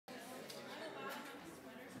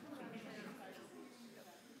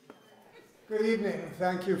Good evening.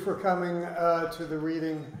 Thank you for coming to the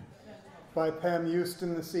reading by Pam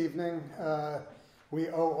Houston this evening. We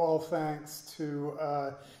owe all thanks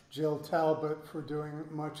to Jill Talbot for doing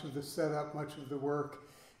much of the setup, much of the work,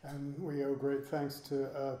 and we owe great thanks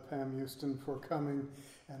to Pam Houston for coming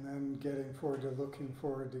and then looking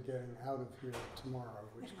forward to getting out of here tomorrow,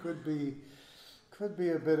 which could be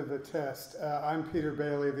a bit of a test. I'm Peter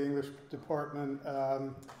Bailey of the English department.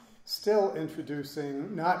 Still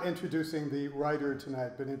not introducing the writer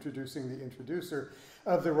tonight, but introducing the introducer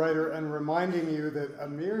of the writer and reminding you that a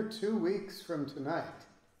mere 2 weeks from tonight,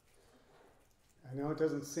 I know it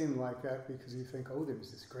doesn't seem like that because you think, oh,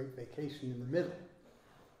 there's this great vacation in the middle.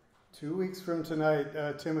 2 weeks from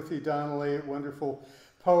tonight, Timothy Donnelly, wonderful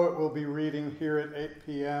poet, will be reading here at 8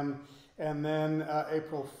 p.m. And then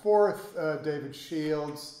April 4th, David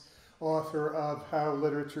Shields, author of How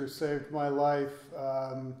Literature Saved My Life,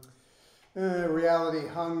 Reality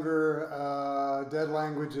Hunger, Dead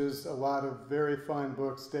Languages, a lot of very fine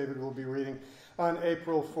books David will be reading on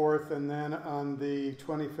April 4th. And then on the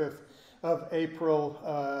 25th of April,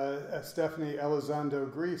 Stephanie Elizondo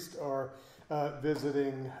Griest, our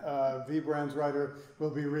visiting V-Brands writer, will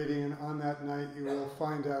be reading. And on that night, you will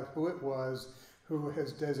find out who it was who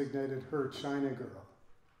has designated her China Girl.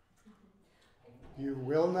 You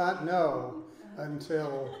will not know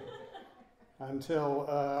until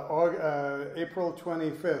April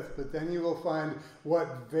 25th, but then you will find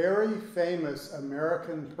what very famous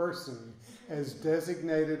American person has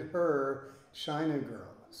designated her China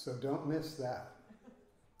Girl. So don't miss that.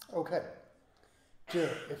 Okay. Jill,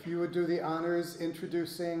 if you would do the honors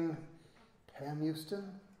introducing Pam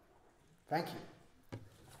Houston. Thank you.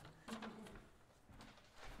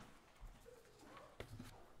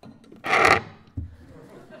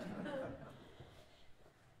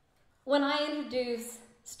 When I introduce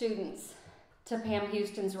students to Pam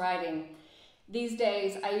Houston's writing, these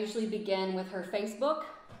days I usually begin with her Facebook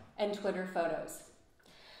and Twitter photos.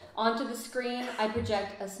 Onto the screen, I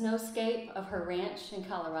project a snowscape of her ranch in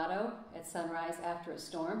Colorado at sunrise after a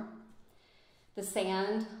storm, the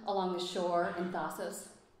sand along the shore in Thasos,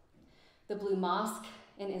 the blue mosque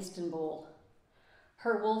in Istanbul,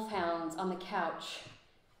 her wolfhounds on the couch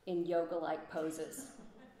in yoga-like poses,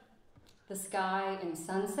 the sky in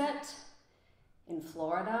sunset in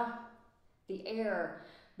Florida, the air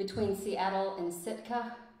between Seattle and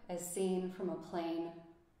Sitka as seen from a plane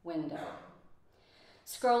window.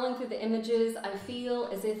 Scrolling through the images, I feel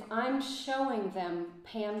as if I'm showing them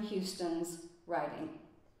Pam Houston's writing.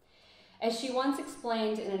 As she once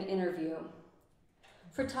explained in an interview,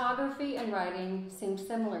 photography and writing seem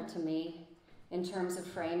similar to me in terms of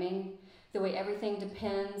framing, the way everything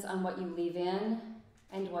depends on what you leave in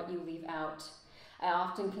and what you leave out. I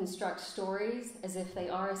often construct stories as if they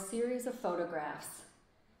are a series of photographs,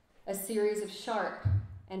 a series of sharp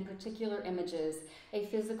and particular images, a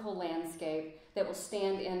physical landscape that will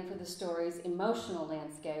stand in for the story's emotional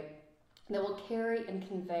landscape, that will carry and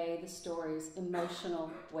convey the story's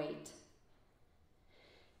emotional weight.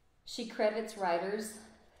 She credits writers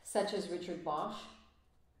such as Richard Bosch,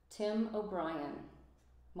 Tim O'Brien,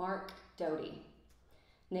 Mark Doty,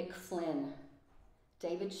 Nick Flynn,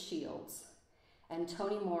 David Shields, and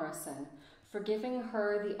Toni Morrison for giving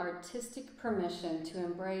her the artistic permission to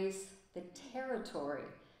embrace the territory,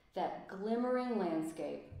 that glimmering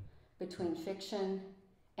landscape between fiction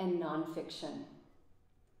and nonfiction.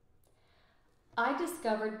 I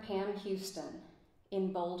discovered Pam Houston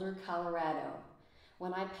in Boulder, Colorado,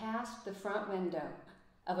 when I passed the front window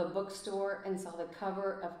of a bookstore and saw the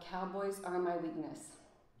cover of Cowboys Are My Weakness.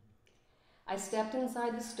 I stepped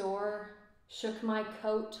inside the store, shook my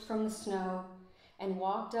coat from the snow, and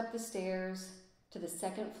walked up the stairs to the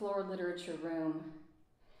second floor literature room.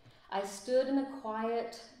 I stood in the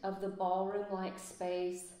quiet of the ballroom-like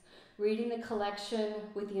space, reading the collection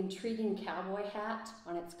with the intriguing cowboy hat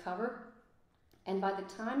on its cover. And by the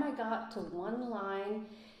time I got to one line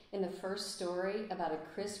in the first story about a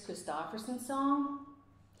Chris Christopherson song,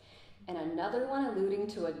 and another one alluding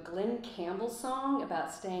to a Glenn Campbell song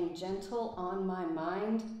about staying gentle on my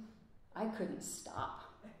mind, I couldn't stop.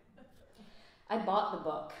 I bought the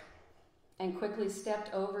book and quickly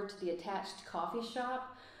stepped over to the attached coffee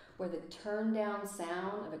shop where the turned-down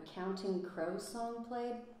sound of a Counting Crows song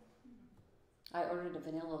played. I ordered a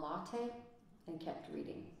vanilla latte and kept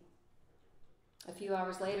reading. A few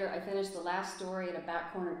hours later, I finished the last story at a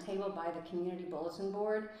back corner table by the community bulletin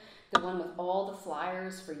board, the one with all the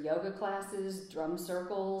flyers for yoga classes, drum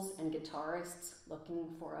circles, and guitarists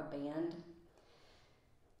looking for a band.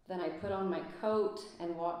 Then I put on my coat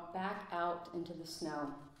and walked back out into the snow,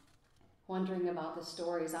 wondering about the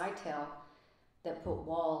stories I tell that put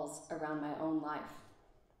walls around my own life.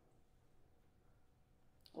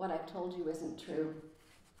 What I've told you isn't true,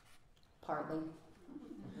 partly.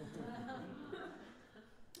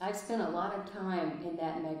 I've spent a lot of time in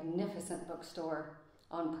that magnificent bookstore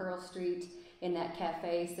on Pearl Street, in that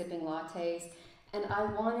cafe sipping lattes, and I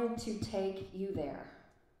wanted to take you there.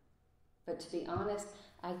 But to be honest,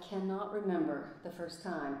 I cannot remember the first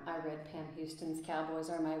time I read Pam Houston's Cowboys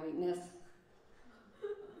Are My Weakness.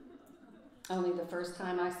 Only the first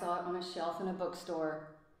time I saw it on a shelf in a bookstore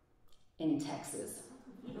in Texas.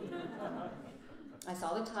 I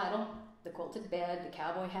saw the title, the quilted bed, the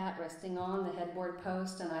cowboy hat resting on the headboard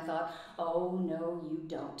post, and I thought, oh no, you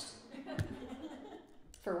don't.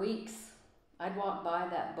 For weeks, I'd walk by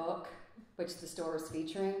that book, which the store was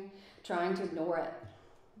featuring, trying to ignore it.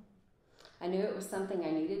 I knew it was something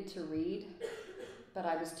I needed to read, but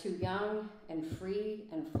I was too young and free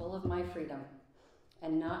and full of my freedom,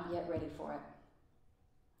 and not yet ready for it.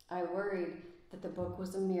 I worried that the book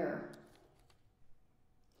was a mirror.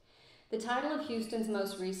 The title of Houston's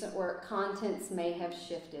most recent work, Contents May Have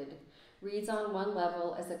Shifted, reads on one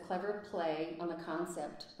level as a clever play on the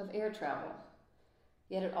concept of air travel.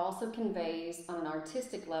 Yet it also conveys on an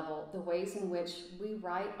artistic level the ways in which we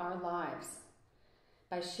write our lives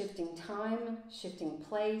by shifting time, shifting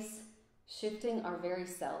place, shifting our very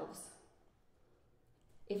selves.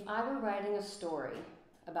 If I were writing a story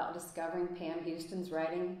about discovering Pam Houston's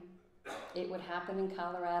writing, it would happen in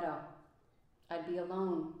Colorado. I'd be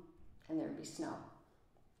alone, and there'd be snow.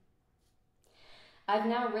 I've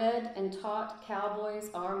now read and taught Cowboys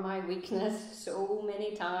Are My Weakness so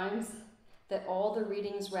many times that all the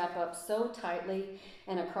readings wrap up so tightly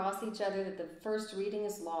and across each other that the first reading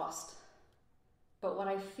is lost. But what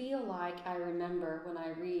I feel like I remember when I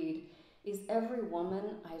read is every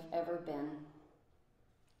woman I've ever been,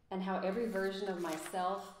 and how every version of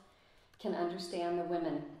myself can understand the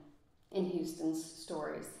women in Houston's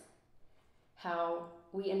stories. How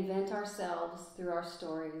we invent ourselves through our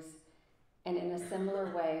stories, and in a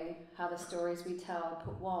similar way, how the stories we tell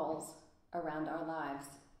put walls around our lives.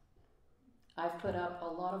 I've put up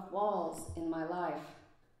a lot of walls in my life.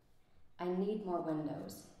 I need more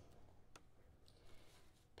windows.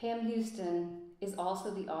 Pam Houston is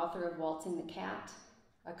also the author of Waltzing the Cat,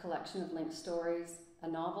 a collection of linked stories, a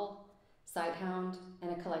novel, Sighthound,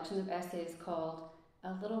 and a collection of essays called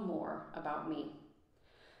A Little More About Me.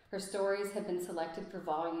 Her stories have been selected for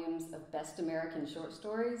volumes of Best American Short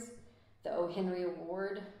Stories, the O. Henry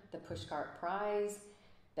Award, the Pushcart Prize,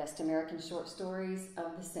 Best American Short Stories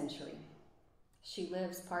of the Century. She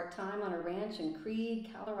lives part-time on a ranch in Creede,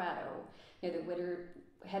 Colorado, near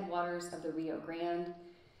the headwaters of the Rio Grande.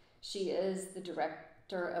 She is the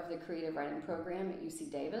director of the Creative Writing Program at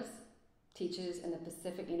UC Davis, teaches in the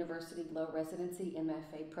Pacific University Low Residency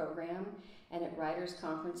MFA program, and at writers'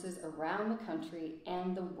 conferences around the country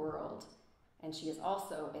and the world. And she is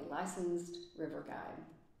also a licensed river guide.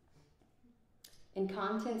 In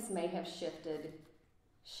Contents May Have Shifted,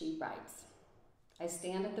 she writes, I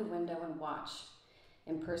stand at the window and watch,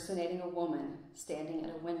 impersonating a woman standing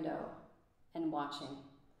at a window and watching.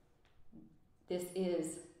 This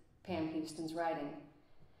is Pam Houston's writing,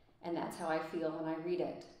 and that's how I feel when I read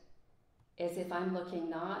it, as if I'm looking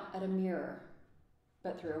not at a mirror,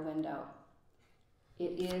 but through a window.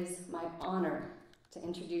 It is my honor to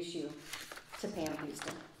introduce you to Pam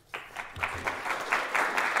Houston.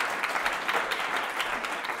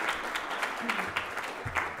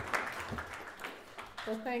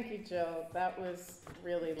 Well, thank you, Jill. That was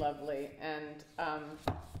really lovely, and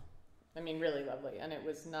really lovely, and it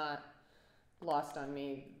was not lost on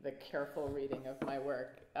me, the careful reading of my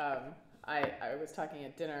work. I was talking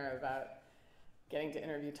at dinner about getting to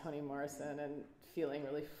interview Toni Morrison and feeling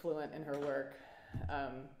really fluent in her work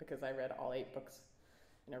because I read all 8 books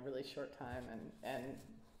in a really short time, and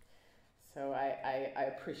so I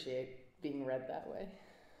appreciate being read that way.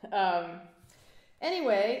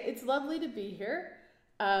 Anyway, it's lovely to be here.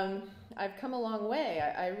 I've come a long way.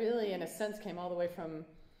 I really, in a sense, came all the way from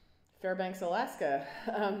Fairbanks, Alaska,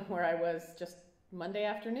 where I was just Monday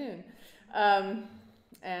afternoon.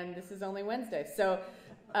 And this is only Wednesday. So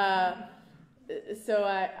I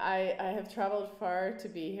have traveled far to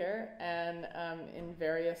be here, and in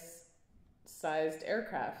various sized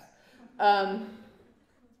aircrafts.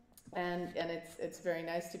 And it's very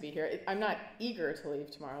nice to be here. I'm not eager to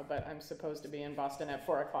leave tomorrow, but I'm supposed to be in Boston at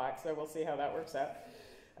 4 o'clock, so we'll see how that works out.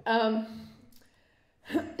 I'm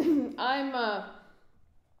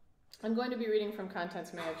going to be reading from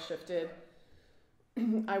Contents May Have Shifted.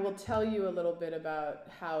 I will tell you a little bit about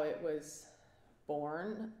how it was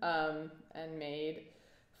born and made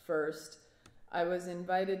first. I was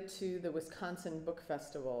invited to the Wisconsin Book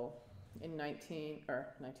Festival in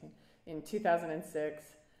 2006.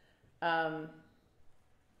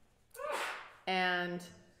 And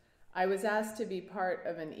I was asked to be part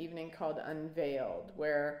of an evening called Unveiled,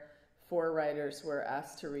 where 4 writers were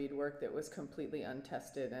asked to read work that was completely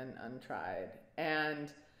untested and untried.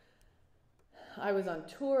 And I was on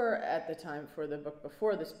tour at the time for the book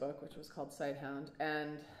before this book, which was called Sighthound,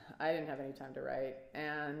 and I didn't have any time to write.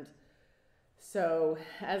 And so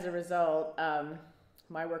as a result,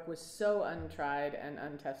 my work was so untried and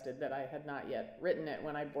untested that I had not yet written it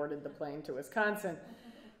when I boarded the plane to Wisconsin.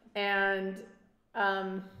 And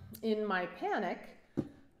in my panic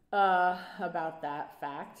about that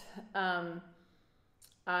fact, I'm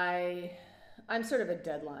sort of a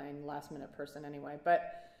deadline, last-minute person anyway,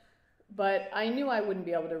 but I knew I wouldn't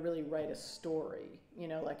be able to really write a story,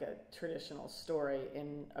 like a traditional story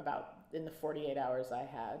in the 48 hours I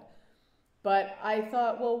had. But I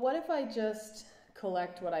thought, well, what if I just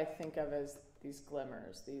collect what I think of as these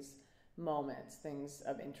glimmers, these moments, things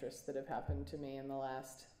of interest that have happened to me in the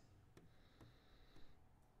last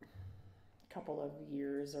couple of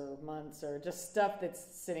years or months, or just stuff that's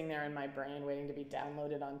sitting there in my brain waiting to be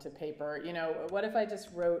downloaded onto paper. What if I just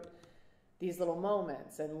wrote these little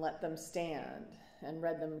moments and let them stand and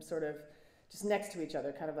read them sort of just next to each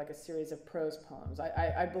other, kind of like a series of prose poems.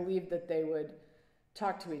 I believed that they would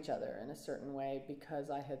talk to each other in a certain way because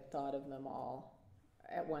I had thought of them all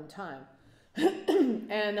at one time.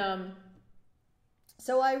 And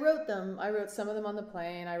so I wrote them. I wrote some of them on the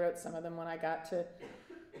plane. I wrote some of them when I got to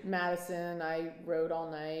Madison. I wrote all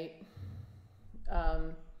night.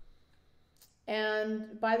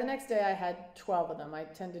 And by the next day I had 12 of them. I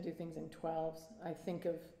tend to do things in 12s. I think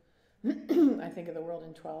of the world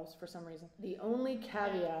in 12s for some reason. The only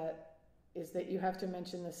caveat is that you have to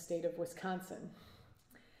mention the state of Wisconsin.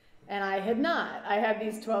 And I had not. I had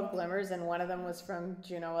these 12 glimmers, and one of them was from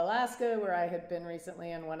Juneau, Alaska, where I had been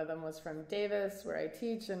recently, and one of them was from Davis, where I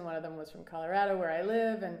teach, and one of them was from Colorado, where I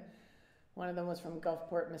live, and one of them was from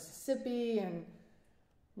Gulfport, Mississippi, and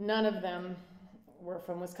none of them were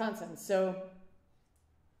from Wisconsin. So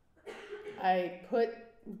I put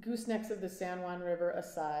Goosenecks of the San Juan River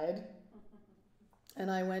aside, and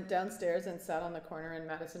I went downstairs and sat on the corner in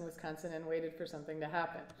Madison, Wisconsin, and waited for something to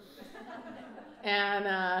happen. And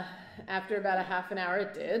after about a half an hour,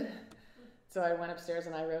 it did. So I went upstairs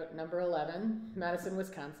and I wrote number 11, Madison,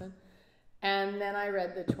 Wisconsin. And then I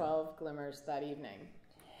read the 12 glimmers that evening.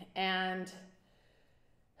 And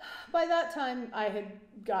by that time, I had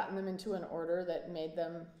gotten them into an order that made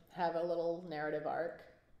them have a little narrative arc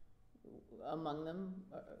among them,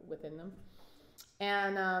 within them.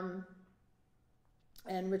 And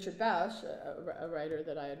Richard Bausch, a writer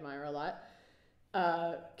that I admire a lot,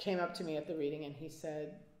 came up to me at the reading and he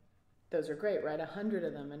said, "Those are great, write 100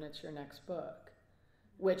 of them and it's your next book."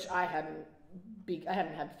 Which I hadn't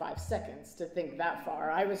had 5 seconds to think that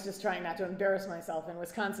far. I was just trying not to embarrass myself in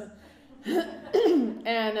Wisconsin.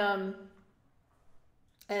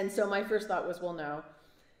 And so my first thought was, well, no,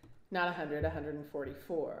 not 100,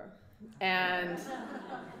 144.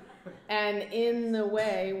 And in the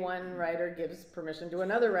way one writer gives permission to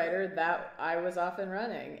another writer, that I was off and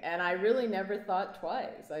running. And I really never thought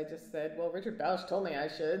twice. I just said, well, Richard Bausch told me I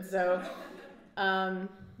should. So,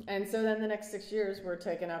 and so then the next 6 years were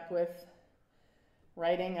taken up with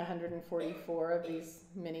writing 144 of these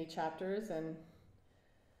mini chapters and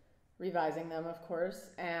revising them, of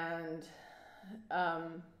course, and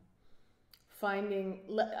I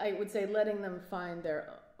would say letting them find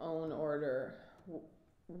their own order,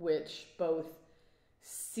 which both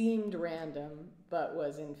seemed random, but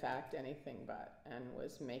was in fact anything but, and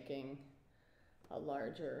was making a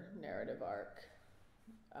larger narrative arc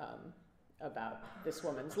about this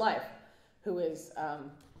woman's life, who is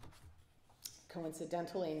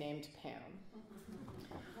coincidentally named Pam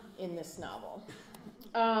in this novel.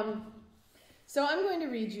 So I'm going to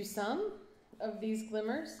read you some of these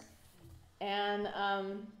glimmers, and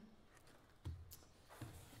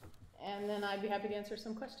then I'd be happy to answer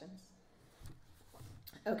some questions.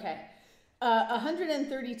 Okay.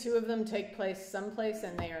 132 of them take place someplace,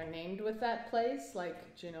 and they are named with that place,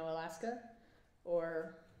 like Juneau, Alaska,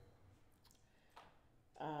 or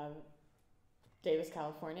Davis,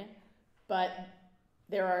 California. But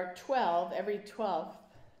there are 12. Every 12th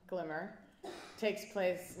glimmer takes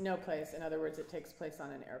place no place. In other words, it takes place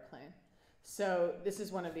on an airplane. So this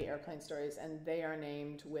is one of the airplane stories, and they are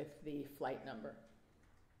named with the flight number.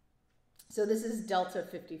 So this is Delta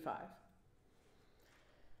 55.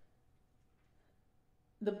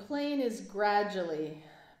 The plane is gradually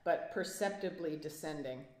but perceptibly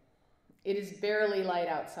descending. It is barely light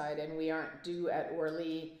outside, and we aren't due at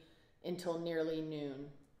Orly until nearly noon.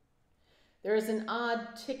 There is an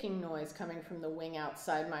odd ticking noise coming from the wing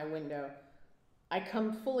outside my window. I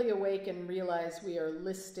come fully awake and realize we are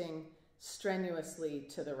listing strenuously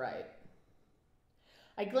to the right.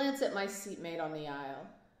 I glance at my seatmate on the aisle.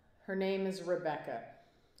 Her name is Rebecca.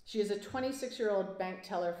 She is a 26-year-old bank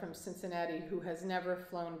teller from Cincinnati who has never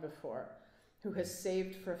flown before, who has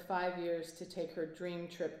saved for 5 years to take her dream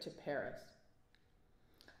trip to Paris.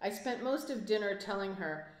 I spent most of dinner telling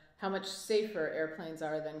her how much safer airplanes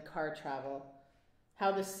are than car travel,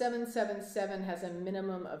 how the 777 has a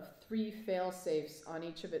minimum of 3 fail-safes on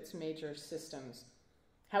each of its major systems,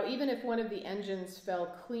 how even if one of the engines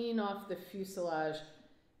fell clean off the fuselage,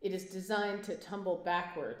 it is designed to tumble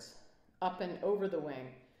backwards, up and over the wing,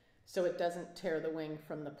 so it doesn't tear the wing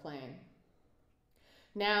from the plane.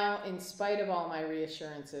 Now, in spite of all my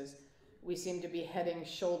reassurances, we seem to be heading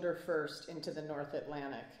shoulder first into the North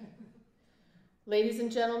Atlantic. Ladies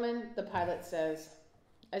and gentlemen, the pilot says,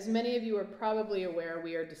 as many of you are probably aware,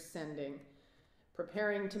 we are descending,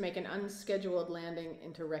 preparing to make an unscheduled landing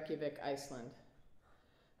into Reykjavik, Iceland.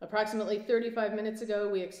 Approximately 35 minutes ago,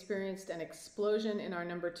 we experienced an explosion in our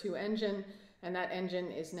number 2 engine, and that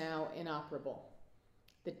engine is now inoperable.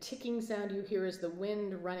 The ticking sound you hear is the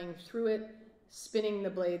wind running through it, spinning the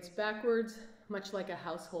blades backwards, much like a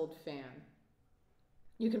household fan.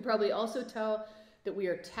 You can probably also tell that we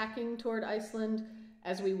are tacking toward Iceland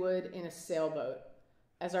as we would in a sailboat,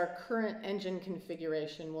 as our current engine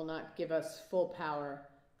configuration will not give us full power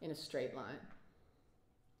in a straight line.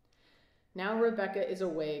 Now Rebecca is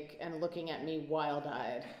awake and looking at me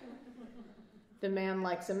wild-eyed. The man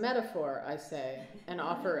likes a metaphor, I say, and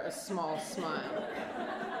offer a small smile.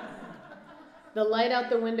 The light out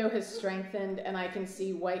the window has strengthened, and I can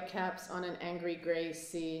see white caps on an angry gray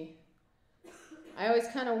sea. I always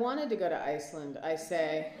kind of wanted to go to Iceland, I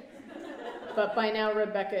say, but by now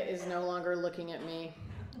Rebecca is no longer looking at me.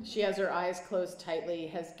 She has her eyes closed tightly,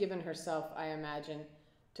 has given herself, I imagine,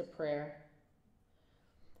 to prayer.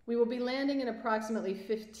 We will be landing in approximately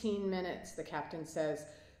 15 minutes, the captain says.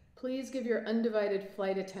 Please give your undivided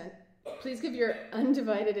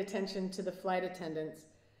attention to the flight attendants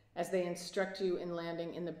as they instruct you in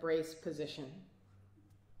landing in the brace position.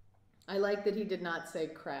 I like that he did not say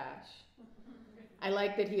crash. I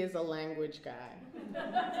like that he is a language guy.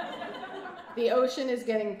 The ocean is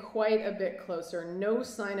getting quite a bit closer. No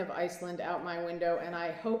sign of Iceland out my window, and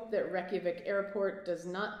I hope that Reykjavik Airport does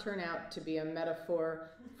not turn out to be a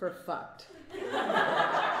metaphor for fucked.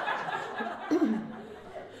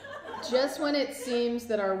 Just when it seems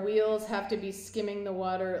that our wheels have to be skimming the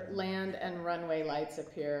water, land and runway lights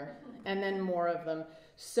appear, and then more of them.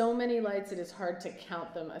 So many lights it is hard to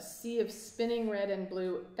count them. A sea of spinning red and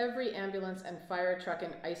blue. Every ambulance and fire truck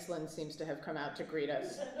in Iceland seems to have come out to greet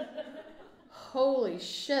us. Holy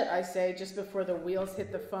shit, I say, just before the wheels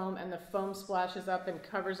hit the foam and the foam splashes up and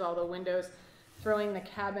covers all the windows, throwing the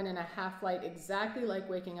cabin in a half-light exactly like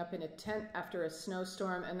waking up in a tent after a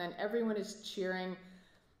snowstorm, and then everyone is cheering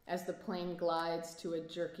as the plane glides to a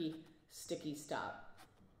jerky, sticky stop.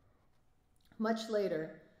 Much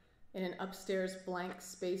later, in an upstairs blank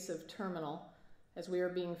space of terminal, as we are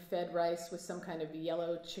being fed rice with some kind of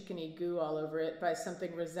yellow chickeny goo all over it by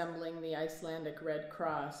something resembling the Icelandic Red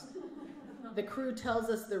Cross, the crew tells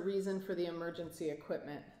us the reason for the emergency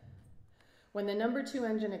equipment. When the number 2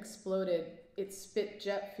 engine exploded, it spit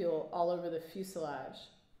jet fuel all over the fuselage.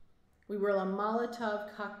 We were a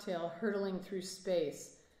Molotov cocktail hurtling through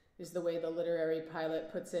space, is the way the literary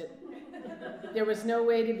pilot puts it. There was no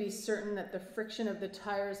way to be certain that the friction of the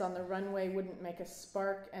tires on the runway wouldn't make a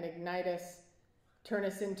spark and ignite us, turn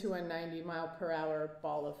us into a 90-mile-per-hour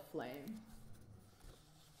ball of flame.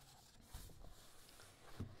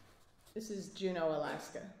 This is Juneau,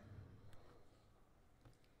 Alaska.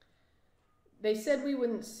 They said we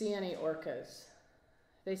wouldn't see any orcas.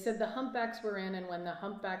 They said the humpbacks were in, and when the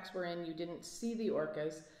humpbacks were in, you didn't see the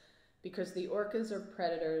orcas because the orcas are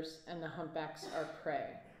predators and the humpbacks are prey.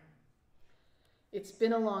 It's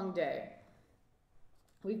been a long day.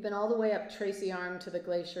 We've been all the way up Tracy Arm to the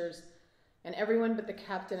glaciers, and everyone but the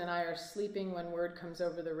captain and I are sleeping when word comes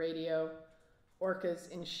over the radio, orcas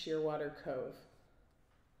in Shearwater Cove.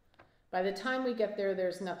 By the time we get there,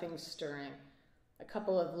 there's nothing stirring. A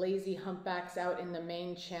couple of lazy humpbacks out in the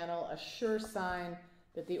main channel, a sure sign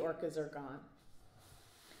that the orcas are gone.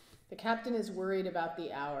 The captain is worried about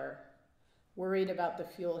the hour, worried about the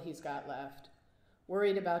fuel he's got left,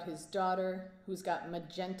 worried about his daughter, who's got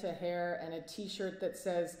magenta hair and a t-shirt that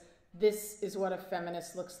says, "This is what a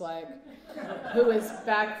feminist looks like," who is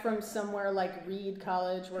back from somewhere like Reed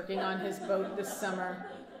College working on his boat this summer,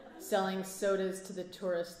 selling sodas to the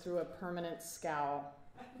tourists through a permanent scowl.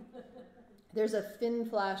 There's a fin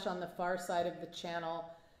flash on the far side of the channel,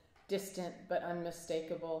 distant but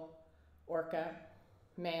unmistakable. Orca,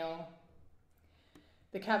 male.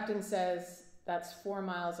 The captain says, that's 4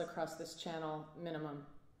 miles across this channel, minimum.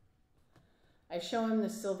 I show him the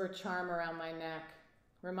silver charm around my neck,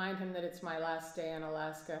 remind him that it's my last day in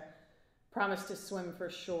Alaska, promise to swim for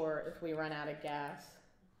shore if we run out of gas.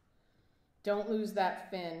 Don't lose that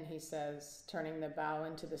fin, he says, turning the bow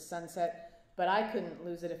into the sunset, but I couldn't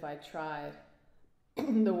lose it if I tried.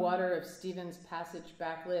 The water of Stevens Passage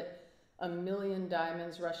backlit, a million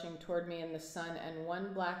diamonds rushing toward me in the sun, and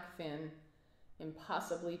one black fin,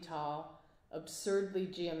 impossibly tall, absurdly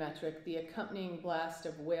geometric, the accompanying blast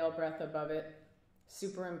of whale breath above it,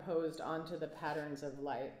 superimposed onto the patterns of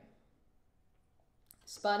light.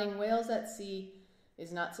 Spotting whales at sea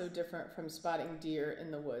is not so different from spotting deer in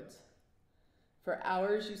the woods. For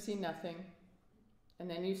hours you see nothing, and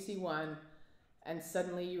then you see one, and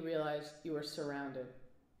suddenly you realize you are surrounded.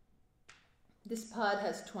 This pod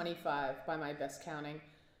has 25, by my best counting,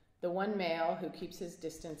 the one male who keeps his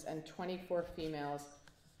distance, and 24 females,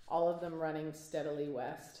 all of them running steadily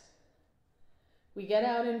west. We get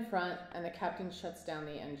out in front, and the captain shuts down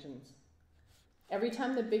the engines. Every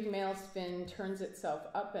time the big male's fin turns itself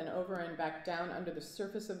up and over and back down under the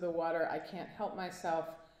surface of the water, I can't help myself.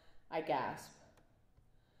 I gasp.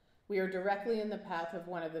 We are directly in the path of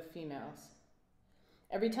one of the females.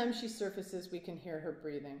 Every time she surfaces, we can hear her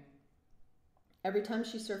breathing. Every time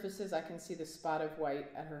she surfaces, I can see the spot of white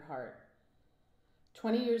at her heart.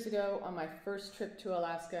 20 years ago, on my first trip to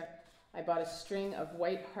Alaska, I bought a string of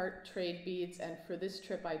white heart trade beads, and for this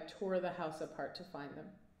trip, I tore the house apart to find them.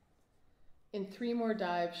 In 3 more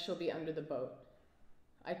dives, she'll be under the boat.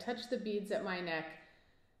 I touch the beads at my neck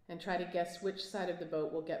and try to guess which side of the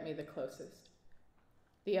boat will get me the closest.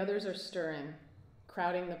 The others are stirring,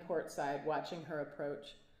 crowding the port side, watching her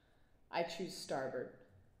approach. I choose starboard.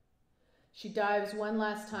 She dives one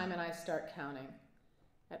last time and I start counting.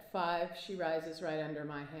 At 5, she rises right under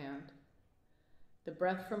my hand. The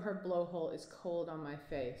breath from her blowhole is cold on my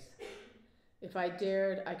face. If I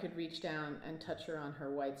dared, I could reach down and touch her on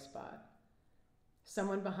her white spot.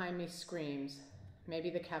 Someone behind me screams,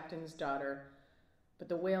 maybe the captain's daughter, but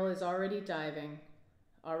the whale is already diving,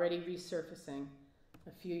 already resurfacing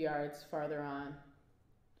a few yards farther on.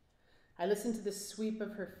 I listen to the sweep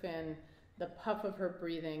of her fin, the puff of her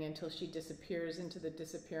breathing until she disappears into the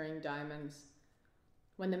disappearing diamonds.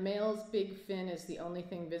 When the male's big fin is the only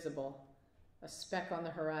thing visible, a speck on the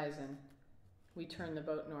horizon, we turn the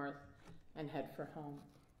boat north and head for home.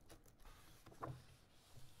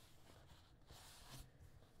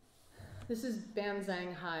 This is Ban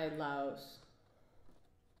Giang Hai, Laos.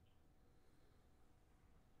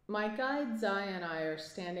 My guide Zai and I are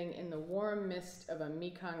standing in the warm mist of a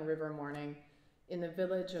Mekong River morning in the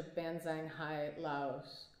village of Ban Giang Hai,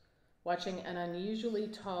 Laos, watching an unusually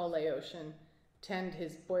tall Laotian tend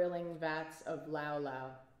his boiling vats of Lao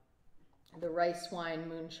Lao, the rice wine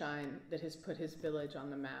moonshine that has put his village on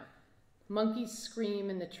the map. Monkeys scream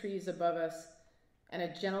in the trees above us, and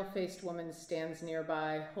a gentle-faced woman stands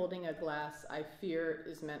nearby, holding a glass I fear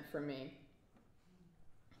is meant for me.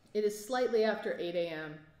 It is slightly after 8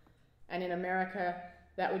 a.m., and in America,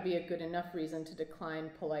 that would be a good enough reason to decline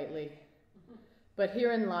politely. But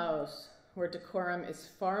here in Laos, where decorum is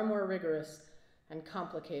far more rigorous and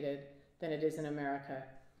complicated than it is in America,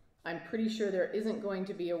 I'm pretty sure there isn't going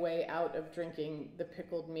to be a way out of drinking the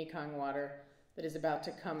pickled Mekong water that is about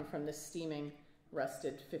to come from the steaming,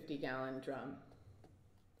 rusted 50-gallon drum.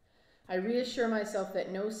 I reassure myself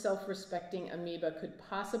that no self-respecting amoeba could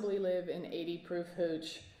possibly live in 80-proof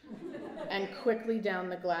hooch, and quickly down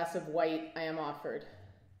the glass of white I am offered,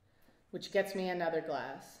 which gets me another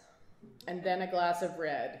glass, and then a glass of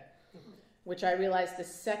red, which I realize the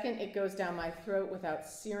second it goes down my throat without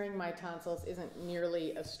searing my tonsils isn't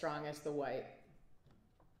nearly as strong as the white.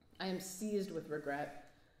 I am seized with regret,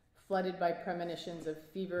 flooded by premonitions of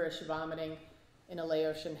feverish vomiting in a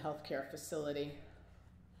Laotian healthcare facility.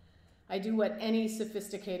 I do what any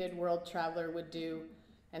sophisticated world traveler would do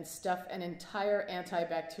and stuff an entire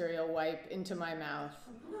antibacterial wipe into my mouth.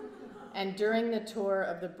 And during the tour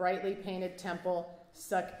of the brightly painted temple,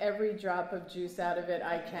 suck every drop of juice out of it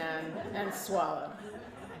I can and swallow.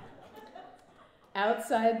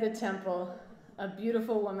 Outside the temple, a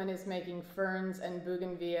beautiful woman is making ferns and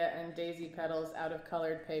bougainvillea and daisy petals out of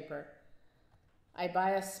colored paper. I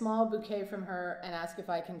buy a small bouquet from her and ask if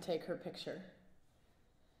I can take her picture.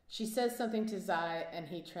 She says something to Zai and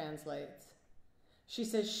he translates. She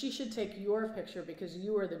says she should take your picture because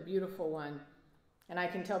you are the beautiful one, and I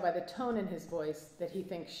can tell by the tone in his voice that he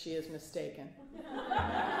thinks she is mistaken.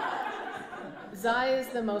 Zai is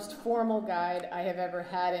the most formal guide I have ever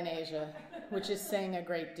had in Asia, which is saying a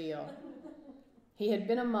great deal. He had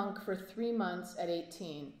been a monk for 3 months at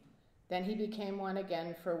 18. Then he became one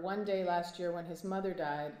again for 1 day last year when his mother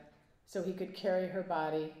died, so he could carry her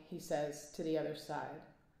body, he says, to the other side.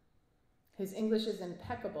 His English is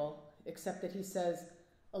impeccable, except that he says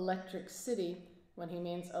electric city when he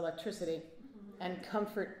means electricity, and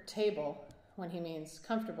comfort table when he means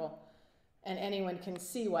comfortable, and anyone can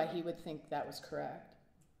see why he would think that was correct.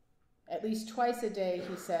 At least twice a day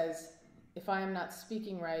he says, "If I am not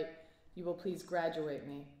speaking right, you will please graduate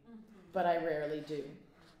me," but I rarely do.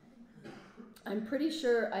 I'm pretty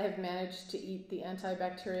sure I have managed to eat the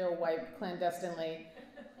antibacterial wipe clandestinely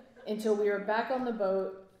until we were back on the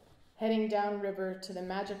boat, heading downriver to the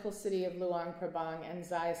magical city of Luang Prabang, and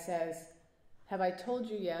Zai says, "Have I told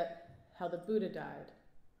you yet how the Buddha died?"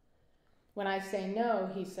 When I say no,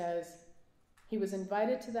 he says, he was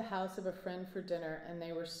invited to the house of a friend for dinner and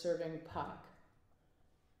they were serving pak.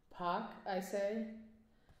 Pak, I say.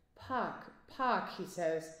 Pak, pak, he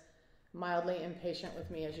says, mildly impatient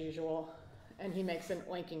with me as usual, and he makes an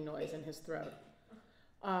oinking noise in his throat.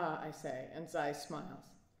 "Ah," I say, and Zai smiles.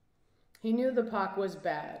 He knew the pak was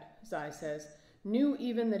bad, Zai says, knew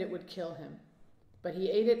even that it would kill him, but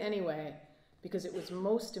he ate it anyway because it was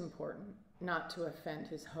most important not to offend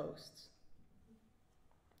his hosts.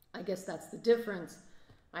 I guess that's the difference,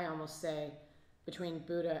 I almost say, between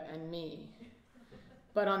Buddha and me.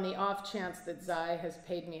 But on the off chance that Zai has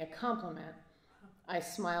paid me a compliment, I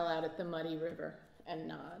smile out at the muddy river and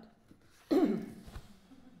nod.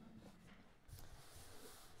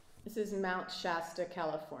 This is Mount Shasta,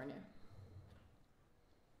 California.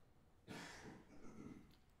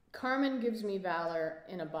 Carmen gives me valor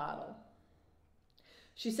in a bottle.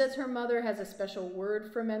 She says her mother has a special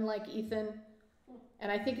word for men like Ethan,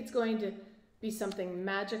 and I think it's going to be something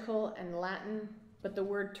magical and Latin, but the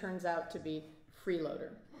word turns out to be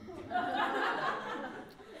freeloader.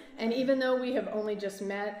 And even though we have only just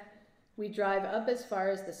met, we drive up as far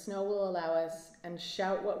as the snow will allow us and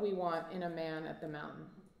shout what we want in a man at the mountain.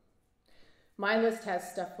 My list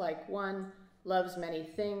has stuff like 1, loves many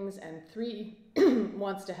things, and 3,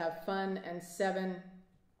 wants to have fun, and 7,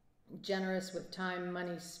 generous with time,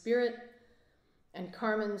 money, spirit, and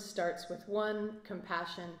Carmen starts with 1,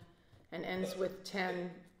 compassion, and ends with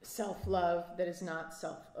 10, self-love that is not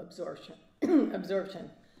self-absorption. Absorption.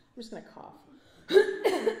 I'm just going to cough.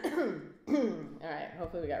 All right,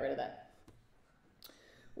 hopefully we got rid of that.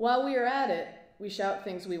 While we are at it, we shout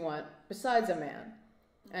things we want besides a man.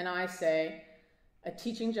 And I say, a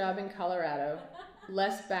teaching job in Colorado,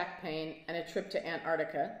 less back pain, and a trip to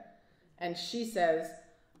Antarctica. And she says,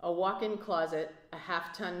 a walk-in closet, a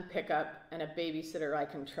half-ton pickup, and a babysitter I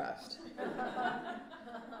can trust.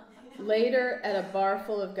 Later, at a bar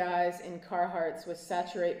full of guys in Carhartts with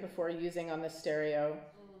Saturate before using on the stereo,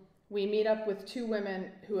 we meet up with 2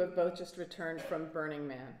 women who have both just returned from Burning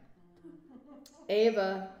Man.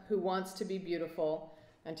 Ava, who wants to be beautiful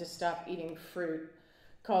and to stop eating fruit,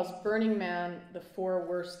 calls Burning Man the 4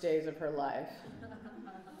 worst days of her life.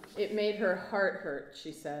 It made her heart hurt,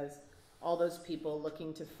 she says, all those people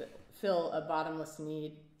looking to fill a bottomless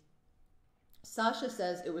need. Sasha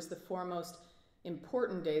says it was the 4 most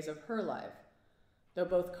important days of her life, though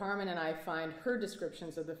both Carmen and I find her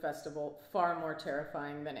descriptions of the festival far more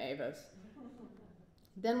terrifying than Ava's.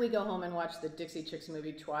 Then we go home and watch the Dixie Chicks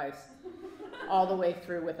movie twice, all the way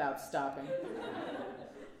through without stopping.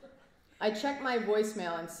 I check my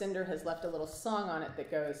voicemail and Cinder has left a little song on it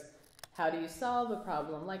that goes, "How do you solve a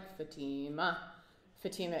problem like Fatima?"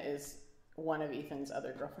 Fatima is one of Ethan's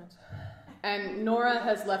other girlfriends. And Nora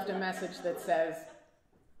has left a message that says,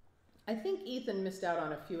 "I think Ethan missed out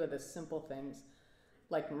on a few of the simple things,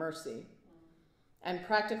 like mercy." And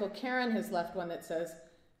Practical Karen has left one that says,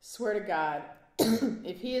 "Swear to God,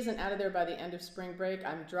 if he isn't out of there by the end of spring break,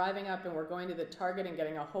 I'm driving up and we're going to the Target and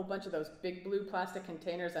getting a whole bunch of those big blue plastic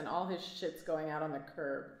containers and all his shit's going out on the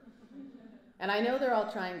curb." And I know they're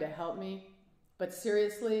all trying to help me, but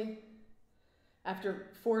seriously, after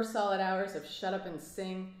 4 solid hours of shut up and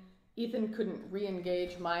sing, Ethan couldn't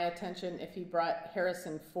re-engage my attention if he brought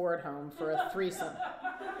Harrison Ford home for a threesome.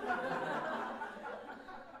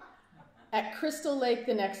 At Crystal Lake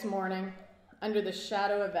the next morning, under the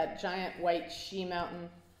shadow of that giant white she-mountain,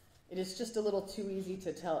 it is just a little too easy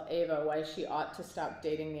to tell Ava why she ought to stop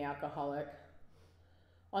dating the alcoholic.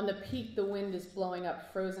 On the peak, the wind is blowing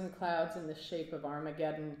up frozen clouds in the shape of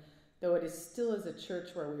Armageddon, though it is still as a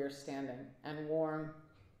church where we are standing, and warm.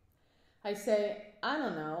 I say, I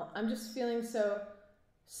don't know, I'm just feeling so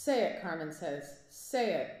Say it, Carmen says.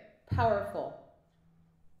 Say it. Powerful.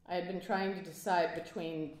 I had been trying to decide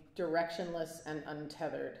between directionless and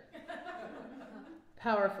untethered.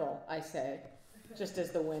 Powerful, I say, just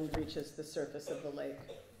as the wind reaches the surface of the lake.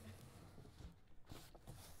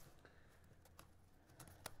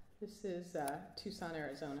 This is Tucson,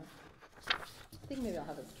 Arizona. I think maybe I'll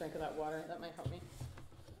have a drink of that water. That might help me.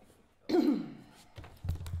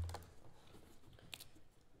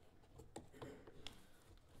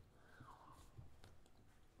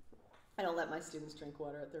 I don't let my students drink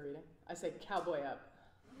water at the reading. I say, cowboy up.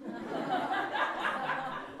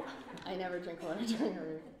 I never drink water during a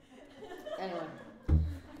reading. Anyway,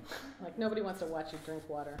 like nobody wants to watch you drink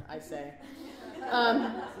water, I say.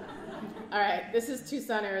 All right, this is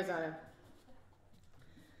Tucson, Arizona.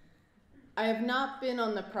 I have not been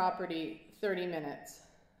on the property 30 minutes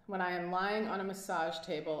when I am lying on a massage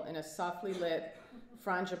table in a softly lit,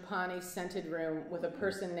 frangipani scented room with a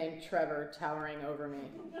person named Trevor towering over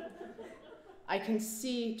me. I can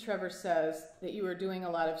see, Trevor says, that you are doing a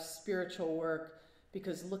lot of spiritual work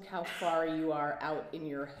because look how far you are out in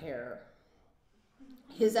your hair.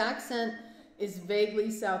 His accent is vaguely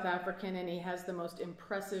South African and he has the most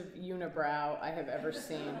impressive unibrow I have ever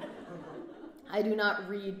seen. I do not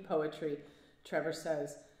read poetry, Trevor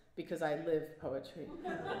says, because I live poetry.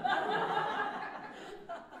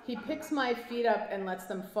 He picks my feet up and lets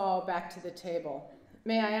them fall back to the table.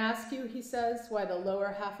 May I ask you, he says, why the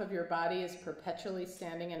lower half of your body is perpetually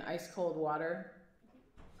standing in ice-cold water?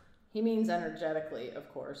 He means energetically,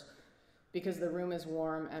 of course, because the room is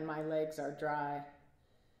warm and my legs are dry.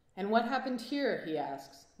 And what happened here, he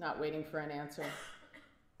asks, not waiting for an answer.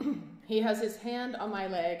 He has his hand on my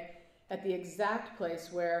leg at the exact place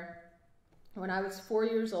where, when I was 4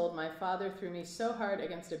 years old, my father threw me so hard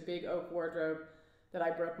against a big oak wardrobe that I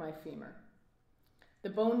broke my femur. The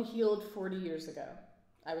bone healed 40 years ago.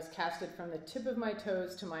 I was casted from the tip of my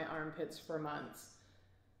toes to my armpits for months.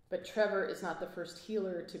 But Trevor is not the first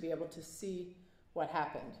healer to be able to see what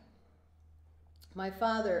happened. My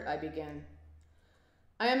father, I begin.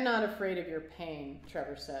 I am not afraid of your pain,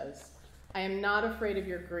 Trevor says. I am not afraid of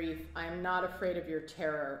your grief. I am not afraid of your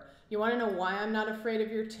terror. You want to know why I'm not afraid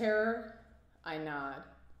of your terror? I nod.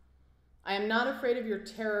 I am not afraid of your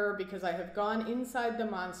terror because I have gone inside the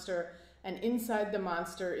monster, and inside the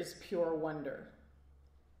monster is pure wonder.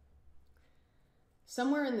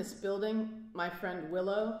 Somewhere in this building, my friend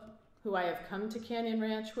Willow, who I have come to Canyon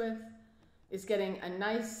Ranch with, is getting a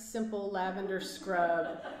nice, simple lavender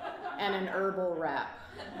scrub and an herbal wrap.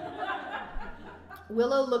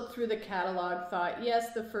 Willow looked through the catalog, thought,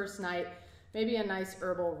 yes, the first night, maybe a nice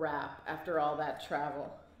herbal wrap after all that travel.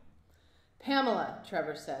 Pamela,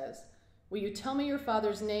 Trevor says, will you tell me your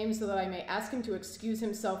father's name so that I may ask him to excuse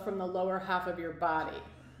himself from the lower half of your body?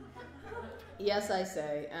 Yes, I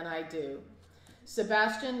say, and I do.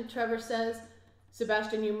 Sebastian, Trevor says,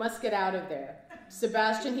 Sebastian, you must get out of there.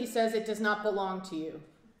 Sebastian, he says, it does not belong to you.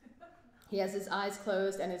 He has his eyes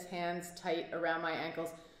closed and his hands tight around my ankles.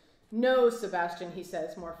 No, Sebastian, he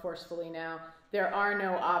says more forcefully now, there are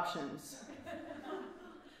no options.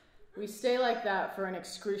 We stay like that for an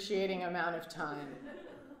excruciating amount of time.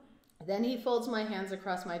 Then he folds my hands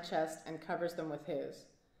across my chest and covers them with his.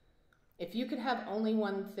 If you could have only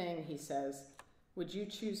one thing, he says, would you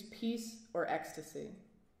choose peace or ecstasy?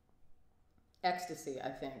 Ecstasy, I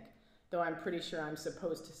think, though I'm pretty sure I'm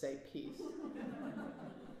supposed to say peace.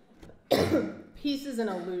 Peace is an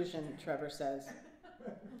illusion, Trevor says.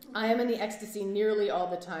 I am in the ecstasy nearly all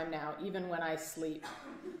the time now, even when I sleep.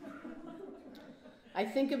 I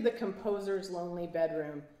think of the composer's lonely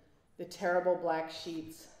bedroom, the terrible black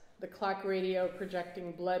sheets, the clock radio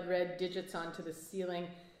projecting blood-red digits onto the ceiling,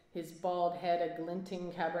 his bald head a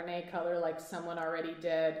glinting Cabernet color like someone already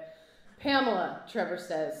dead. Pamela, Trevor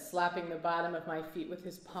says, slapping the bottom of my feet with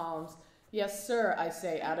his palms. Yes, sir, I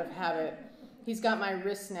say, out of habit. He's got my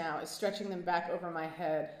wrists now, is stretching them back over my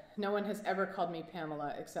head. No one has ever called me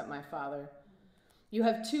Pamela except my father. You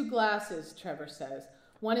have two glasses, Trevor says.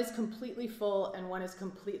 One is completely full and one is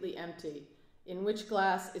completely empty. In which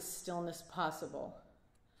glass is stillness possible?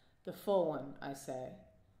 The full one, I say.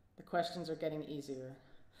 The questions are getting easier.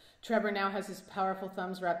 Trevor now has his powerful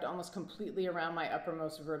thumbs wrapped almost completely around my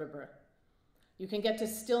uppermost vertebra. You can get to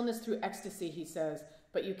stillness through ecstasy, he says,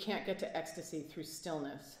 but you can't get to ecstasy through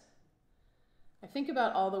stillness. I think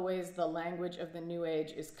about all the ways the language of the New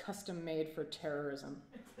Age is custom-made for terrorism.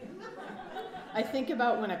 I think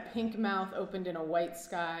about when a pink mouth opened in a white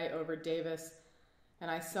sky over Davis,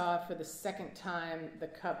 and I saw for the second time the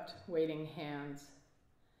cupped, waiting hands.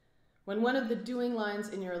 When one of the doing lines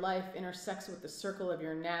in your life intersects with the circle of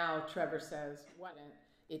your now, Trevor says, what?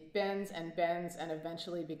 It bends and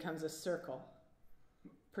eventually becomes a circle.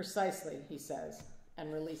 Precisely, he says,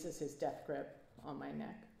 and releases his death grip on my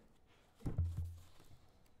neck.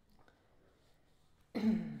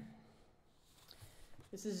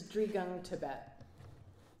 This is Drigung, Tibet.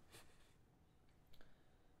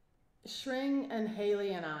 Shring and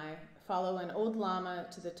Haley and I follow an old lama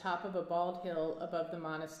to the top of a bald hill above the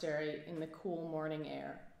monastery in the cool morning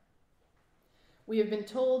air. We have been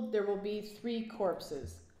told there will be 3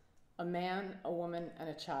 corpses, a man, a woman, and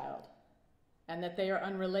a child, and that they are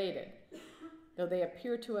unrelated, though they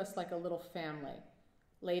appear to us like a little family,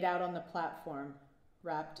 laid out on the platform,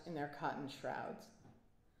 wrapped in their cotton shrouds.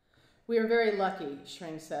 We are very lucky,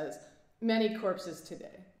 Shring says. Many corpses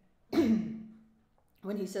today.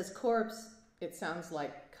 When he says corpse, it sounds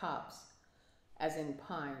like copse, as in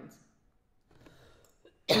pines.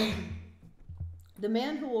 The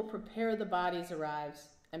man who will prepare the bodies arrives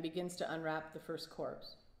and begins to unwrap the first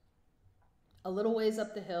corpse. A little ways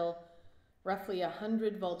up the hill, roughly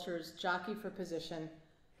 100 vultures jockey for position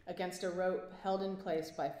against a rope held in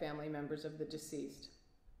place by family members of the deceased.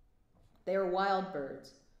 They are wild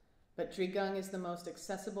birds, but Drigung is the most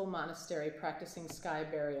accessible monastery practicing sky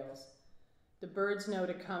burials. The birds know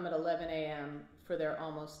to come at 11 a.m. for their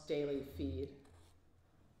almost daily feed.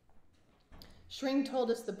 Shring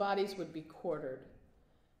told us the bodies would be quartered,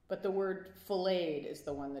 but the word filleted is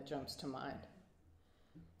the one that jumps to mind.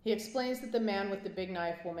 He explains that the man with the big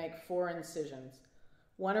knife will make 4 incisions,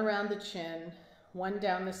 1 around the chin, 1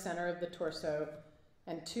 down the center of the torso,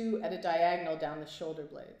 and 2 at a diagonal down the shoulder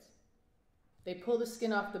blades. They pull the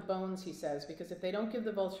skin off the bones, he says, because if they don't give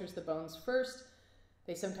the vultures the bones first,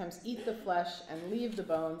 they sometimes eat the flesh and leave the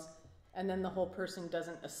bones, and then the whole person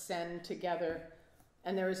doesn't ascend together,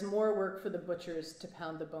 and there is more work for the butchers to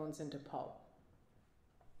pound the bones into pulp.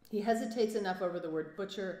 He hesitates enough over the word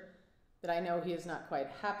butcher that I know he is not quite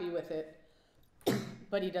happy with it,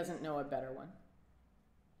 but he doesn't know a better one.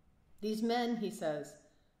 These men, he says,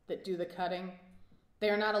 that do the cutting, they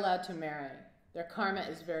are not allowed to marry. Their karma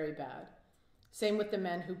is very bad. Same with the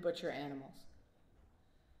men who butcher animals.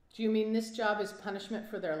 Do you mean this job is punishment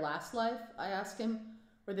for their last life, I ask him,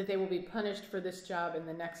 or that they will be punished for this job in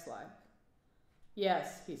the next life?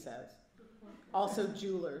 Yes, he says. Also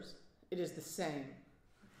jewelers. It is the same.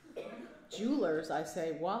 Jewelers, I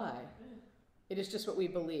say, why? It is just what we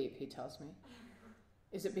believe, he tells me.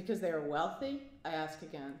 Is it because they are wealthy? I ask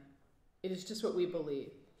again. It is just what we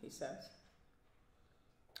believe, he says.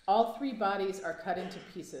 All 3 bodies are cut into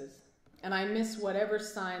pieces, and I miss whatever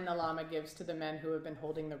sign the lama gives to the men who have been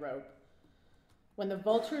holding the rope. When the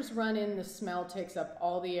vultures run in, the smell takes up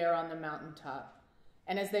all the air on the mountaintop,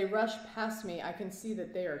 and as they rush past me, I can see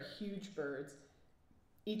that they are huge birds,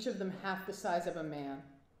 each of them half the size of a man.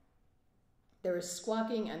 There is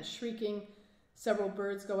squawking and shrieking. Several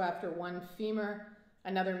birds go after one femur.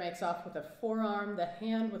 Another makes off with a forearm, the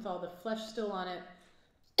hand with all the flesh still on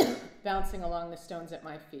it, bouncing along the stones at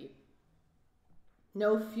my feet.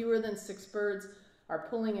 No fewer than 6 birds are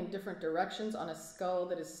pulling in different directions on a skull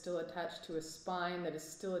that is still attached to a spine that is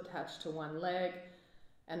still attached to one leg,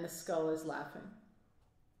 and the skull is laughing.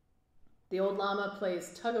 The old lama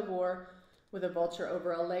plays tug-of-war with a vulture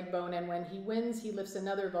over a leg bone, and when he wins, he lifts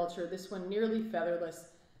another vulture, this one nearly featherless,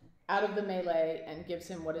 out of the melee and gives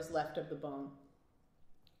him what is left of the bone.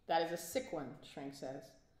 That is a sick one, Shring says.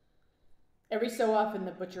 Every so often,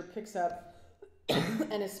 the butcher picks up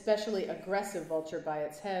an especially aggressive vulture by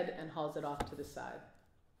its head and hauls it off to the side.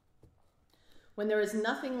 When there is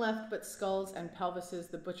nothing left but skulls and pelvises,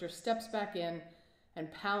 the butcher steps back in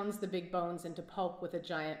and pounds the big bones into pulp with a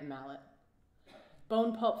giant mallet.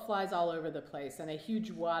 Bone pulp flies all over the place, and a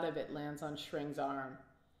huge wad of it lands on Shring's arm.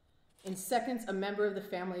 In seconds, a member of the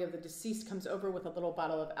family of the deceased comes over with a little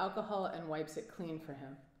bottle of alcohol and wipes it clean for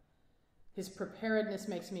him. His preparedness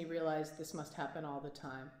makes me realize this must happen all the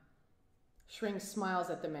time. Shring smiles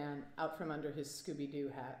at the man out from under his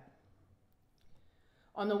Scooby-Doo hat.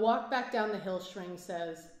 On the walk back down the hill, Shring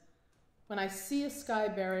says, "When I see a sky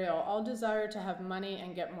burial, all desire to have money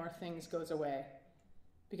and get more things goes away.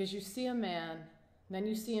 Because you see a man, then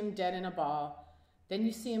you see him dead in a ball, then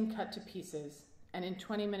you see him cut to pieces, and in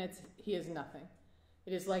 20 minutes he is nothing.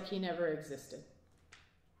 It is like he never existed."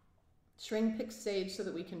 Shring picks sage so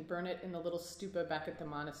that we can burn it in the little stupa back at the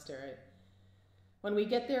monastery. When we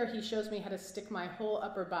get there, he shows me how to stick my whole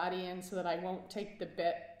upper body in so that I won't take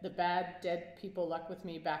the bad, dead people luck with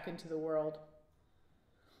me back into the world.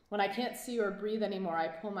 When I can't see or breathe anymore, I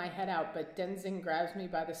pull my head out, but Denzing grabs me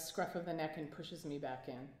by the scruff of the neck and pushes me back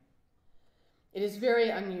in. It is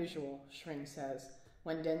very unusual, Shring says,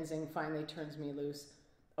 when Denzing finally turns me loose.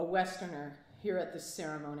 A Westerner, here at this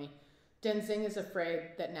ceremony, Denzing is afraid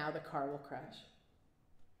that now the car will crash.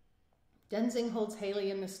 Denzing holds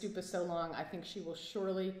Haley in the stupa so long, I think she will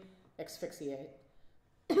surely asphyxiate.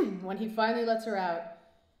 When he finally lets her out,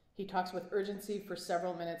 he talks with urgency for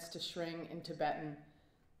several minutes to Shring in Tibetan,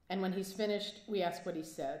 and when he's finished, we ask what he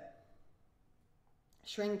said.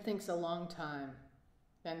 Shring thinks a long time,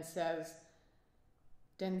 then says,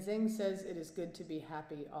 Denzing says it is good to be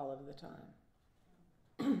happy all of the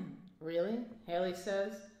time. Really? Haley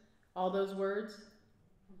says, all those words?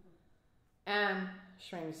 And,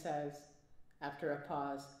 Shring says, after a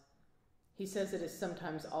pause, he says it is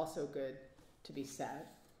sometimes also good to be sad.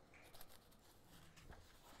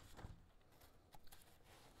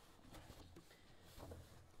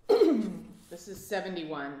 This is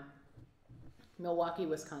 71, Milwaukee,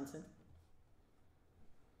 Wisconsin.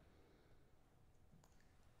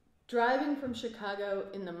 Driving from Chicago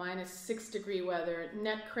in the -6-degree weather,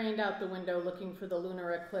 neck craned out the window looking for the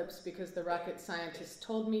lunar eclipse because the rocket scientists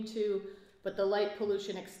told me to, but the light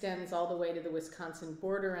pollution extends all the way to the Wisconsin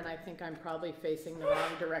border, and I think I'm probably facing the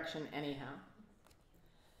wrong direction anyhow.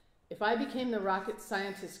 If I became the rocket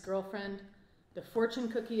scientist's girlfriend, the fortune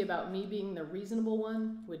cookie about me being the reasonable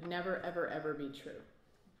one would never, ever, ever be true.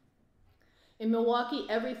 In Milwaukee,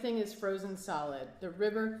 everything is frozen solid. The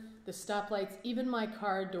river, the stoplights, even my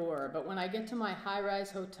car door. But when I get to my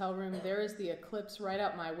high-rise hotel room, there is the eclipse right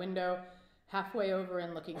out my window, halfway over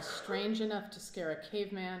and looking strange enough to scare a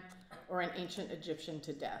caveman or an ancient Egyptian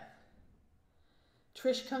to death.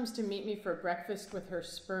 Trish comes to meet me for breakfast with her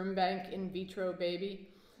sperm bank in vitro baby,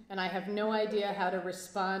 and I have no idea how to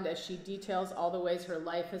respond as she details all the ways her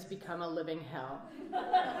life has become a living hell.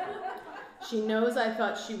 She knows I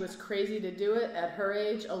thought she was crazy to do it at her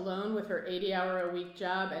age, alone with her 80-hour-a-week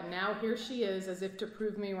job, and now here she is as if to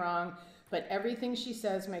prove me wrong, but everything she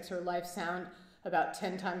says makes her life sound about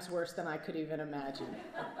 10 times worse than I could even imagine.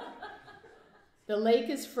 The lake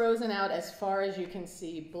is frozen out as far as you can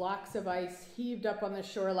see, blocks of ice heaved up on the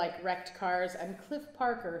shore like wrecked cars, and Cliff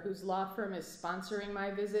Parker, whose law firm is sponsoring my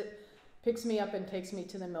visit, picks me up and takes me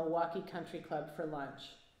to the Milwaukee Country Club for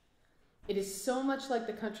lunch. It is so much like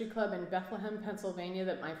the country club in Bethlehem, Pennsylvania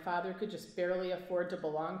that my father could just barely afford to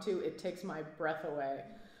belong to. It takes my breath away.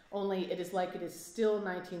 Only it is like it is still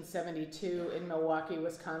 1972 in Milwaukee,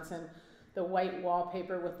 Wisconsin. The white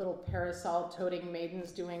wallpaper with little parasol-toting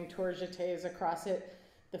maidens doing tourgetés across it.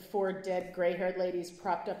 The 4 dead gray-haired ladies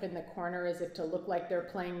propped up in the corner as if to look like they're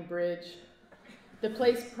playing bridge. The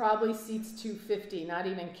place probably seats 250, not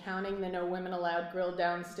even counting the no women allowed grill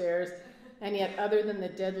downstairs. And yet, other than the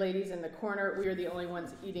dead ladies in the corner, we are the only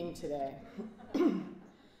ones eating today.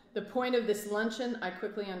 The point of this luncheon, I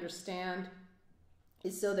quickly understand,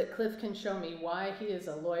 is so that Cliff can show me why he is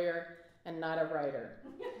a lawyer and not a writer.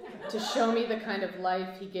 To show me the kind of life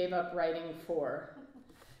he gave up writing for.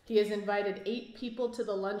 He has invited 8 people to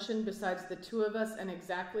the luncheon besides the 2 of us, and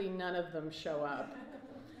exactly none of them show up.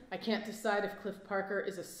 I can't decide if Cliff Parker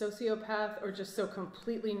is a sociopath or just so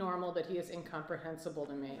completely normal that he is incomprehensible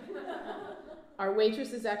to me. Our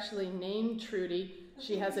waitress is actually named Trudy.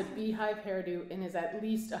 She has a beehive hairdo and is at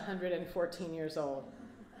least 114 years old.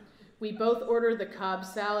 We both order the Cobb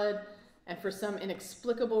salad, and for some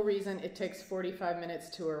inexplicable reason, it takes 45 minutes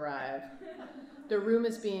to arrive. The room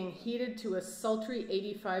is being heated to a sultry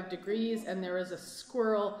 85 degrees, and there is a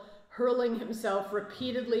squirrel hurling himself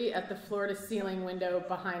repeatedly at the floor-to-ceiling window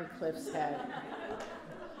behind Cliff's head.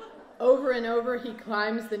 Over and over, he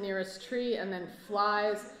climbs the nearest tree and then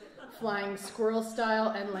flies, flying squirrel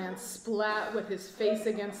style, and lands splat with his face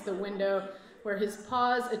against the window, where his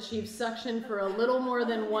paws achieve suction for a little more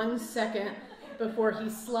than 1 second before he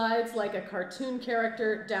slides like a cartoon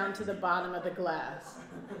character down to the bottom of the glass.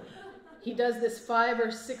 He does this 5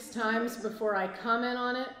 or 6 times before I comment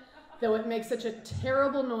on it, though it makes such a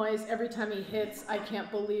terrible noise every time he hits, I can't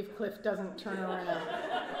believe Cliff doesn't turn around.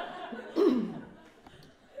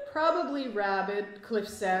 Probably rabid, Cliff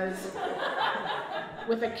says,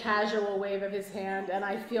 with a casual wave of his hand, and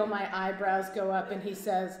I feel my eyebrows go up, and he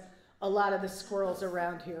says, a lot of the squirrels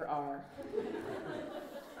around here are.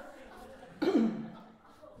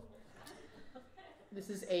 This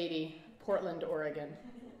is 80, Portland, Oregon.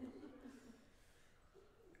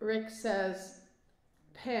 Rick says,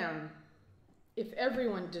 Pam, if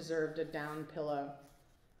everyone deserved a down pillow,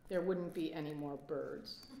 there wouldn't be any more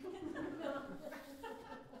birds.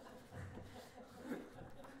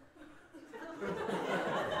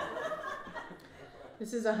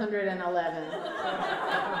 This is 111.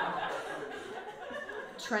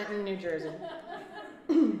 Trenton, New Jersey.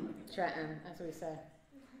 Trenton, as we say.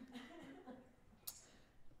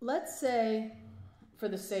 Let's say, for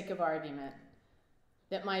the sake of argument,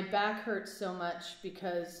 that my back hurts so much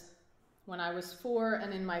because When I was 4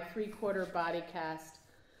 and in my 3/4 body cast,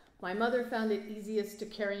 my mother found it easiest to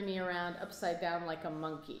carry me around upside down like a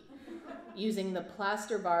monkey, using the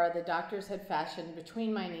plaster bar the doctors had fashioned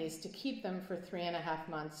between my knees to keep them for 3.5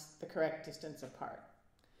 months the correct distance apart.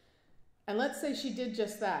 And let's say she did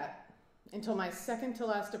just that until my second to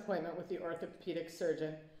last appointment with the orthopedic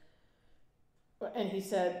surgeon. And he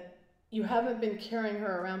said, "You haven't been carrying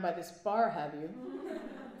her around by this bar, have you?"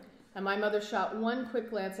 And my mother shot one quick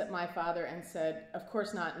glance at my father and said, "Of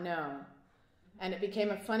course not, no." And it became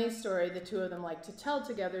a funny story the two of them liked to tell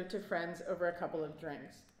together to friends over a couple of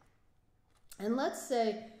drinks. And let's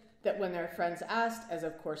say that when their friends asked, as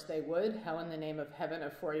of course they would, how in the name of heaven a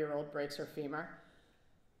 4-year-old breaks her femur,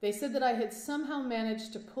 they said that I had somehow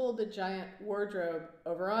managed to pull the giant wardrobe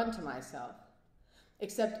over onto myself.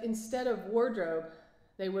 Except instead of wardrobe,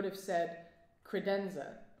 they would have said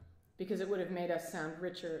credenza, because it would have made us sound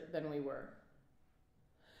richer than we were.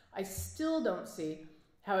 I still don't see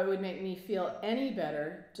how it would make me feel any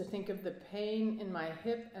better to think of the pain in my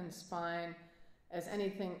hip and spine as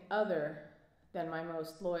anything other than my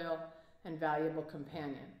most loyal and valuable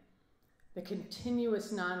companion. The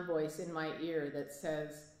continuous non-voice in my ear that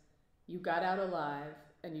says, "You got out alive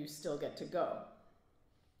and you still get to go."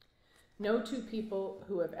 No two people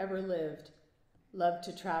who have ever lived love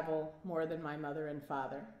to travel more than my mother and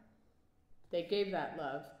father. They gave that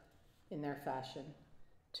love, in their fashion,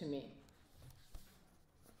 to me.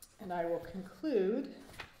 And I will conclude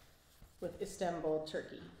with Istanbul,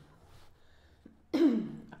 Turkey,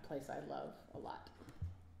 a place I love a lot.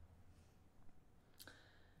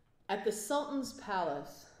 At the Sultan's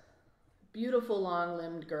palace, beautiful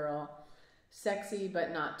long-limbed girl, sexy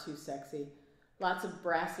but not too sexy, lots of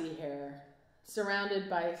brassy hair, surrounded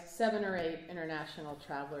by 7 or 8 international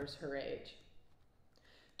travelers her age.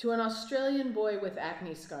 To an Australian boy with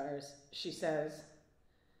acne scars, she says,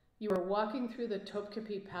 "You are walking through the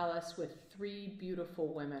Topkapi Palace with 3 beautiful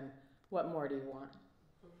women. What more do you want?"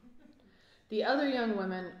 The other young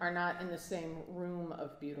women are not in the same room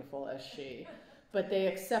of beautiful as she, but they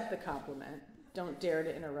accept the compliment, don't dare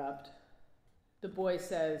to interrupt. The boy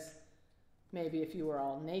says, "Maybe if you were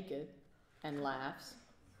all naked," and laughs.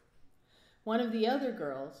 One of the other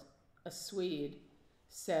girls, a Swede,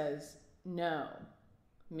 says, "No,"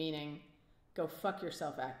 meaning, "Go fuck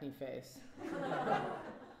yourself, acne face."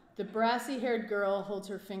 The brassy-haired girl holds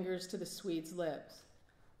her fingers to the Swede's lips,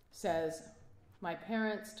 says, "My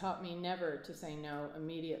parents taught me never to say no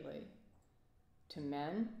immediately." "To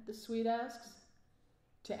men?" the Swede asks.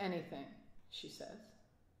 "To anything," she says.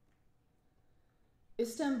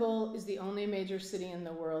 Istanbul is the only major city in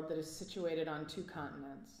the world that is situated on 2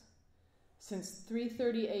 continents. Since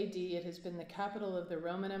 330 AD, it has been the capital of the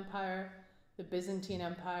Roman Empire, the Byzantine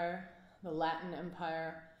Empire, the Latin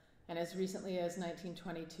Empire, and as recently as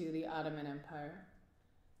 1922, the Ottoman Empire.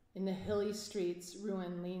 In the hilly streets,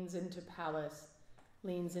 ruin leans into palace,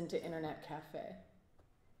 leans into internet cafe.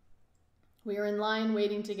 We are in line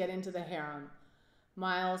waiting to get into the harem,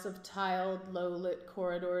 miles of tiled, low-lit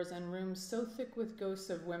corridors and rooms so thick with ghosts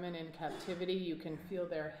of women in captivity you can feel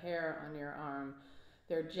their hair on your arm,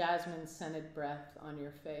 their jasmine-scented breath on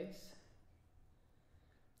your face.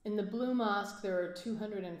 In the Blue Mosque, there are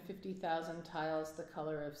 250,000 tiles the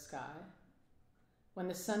color of sky. When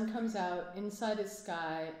the sun comes out, inside is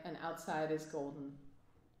sky and outside is golden.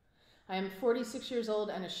 I am 46 years old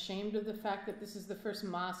and ashamed of the fact that this is the first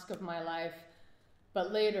mosque of my life,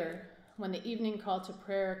 but later, when the evening call to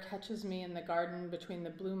prayer catches me in the garden between the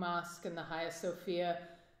Blue Mosque and the Hagia Sophia,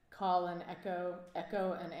 call and echo,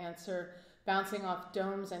 echo and answer, bouncing off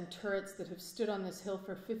domes and turrets that have stood on this hill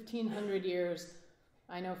for 1,500 years,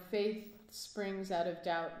 I know faith springs out of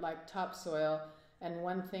doubt like topsoil, and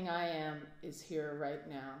one thing I am is here right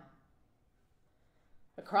now.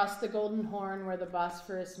 Across the Golden Horn, where the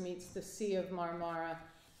Bosphorus meets the Sea of Marmara,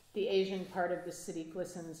 the Asian part of the city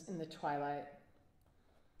glistens in the twilight.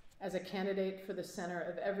 As a candidate for the center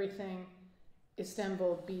of everything,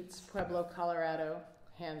 Istanbul beats Pueblo, Colorado,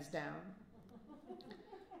 hands down.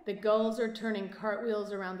 The gulls are turning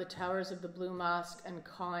cartwheels around the towers of the Blue Mosque and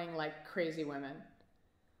cawing like crazy women.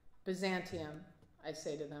 Byzantium, I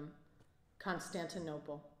say to them,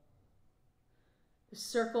 Constantinople. The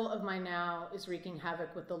circle of my now is wreaking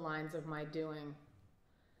havoc with the lines of my doing.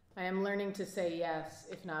 I am learning to say yes,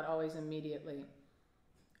 if not always immediately.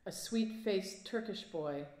 A sweet-faced Turkish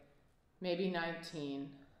boy, maybe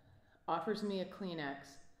 19, offers me a Kleenex,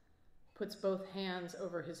 puts both hands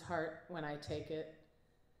over his heart when I take it,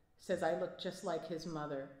 says I look just like his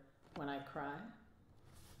mother when I cry.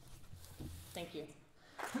 Thank you.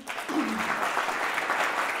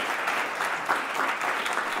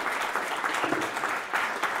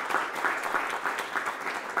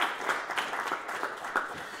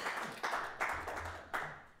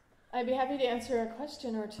 happy to answer a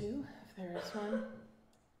question or two, if there is one.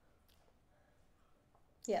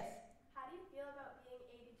 Yes? How do you feel about being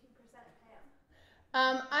 82%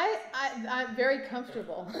 Pam? I'm very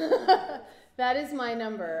comfortable. That is my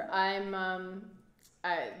number.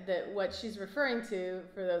 What she's referring to,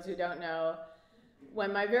 for those who don't know,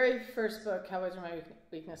 when my very first book, Cowboys Are My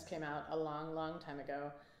Weakness, came out a long, long time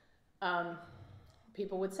ago,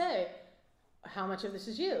 people would say, how much of this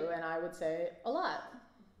is you? And I would say, a lot.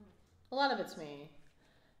 A lot of it's me.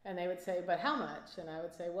 And they would say, but how much? And I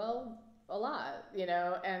would say, well, a lot,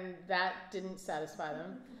 and that didn't satisfy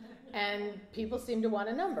them. And people seemed to want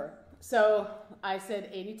a number. So I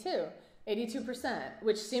said 82%,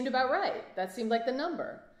 which seemed about right. That seemed like the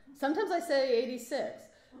number. Sometimes I say 86.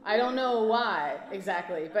 I don't know why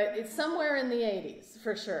exactly, but it's somewhere in the 80s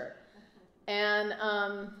for sure.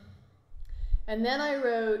 And then I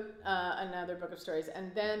wrote another book of stories,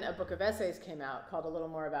 and then a book of essays came out called A Little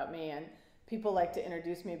More About Me, and people like to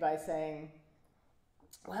introduce me by saying,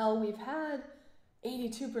 well, we've had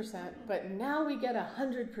 82%, but now we get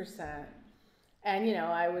 100%. And,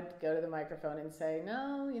 I would go to the microphone and say,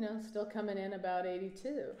 no, still coming in about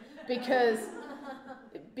 82.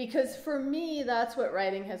 Because for me, that's what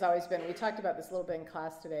writing has always been. We talked about this a little bit in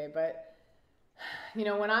class today, but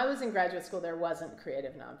when I was in graduate school, there wasn't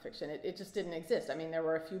creative nonfiction. It just didn't exist. I mean, there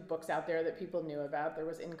were a few books out there that people knew about. There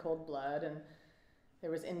was In Cold Blood, and there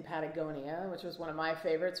was In Patagonia, which was one of my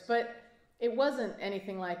favorites. But it wasn't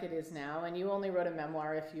anything like it is now. And you only wrote a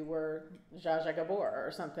memoir if you were Zsa Zsa Gabor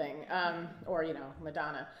or something, or,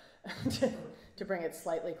 Madonna, to bring it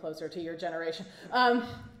slightly closer to your generation. I'm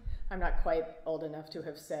not quite old enough to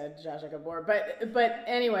have said Zsa Zsa Gabor, but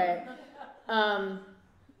anyway.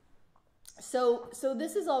 So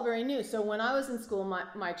this is all very new. So when I was in school,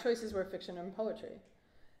 my choices were fiction and poetry.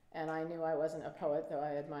 And I knew I wasn't a poet, though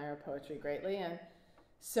I admire poetry greatly. And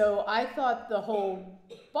so I thought the whole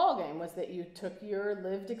ballgame was that you took your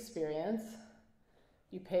lived experience,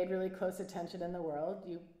 you paid really close attention in the world,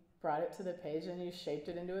 you brought it to the page, and you shaped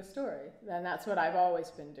it into a story. And that's what I've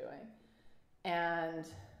always been doing. And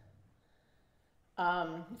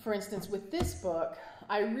for instance, with this book,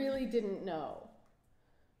 I really didn't know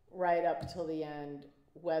right up till the end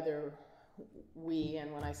whether we,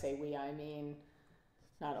 and when I say we, I mean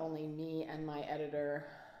not only me and my editor,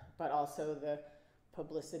 but also the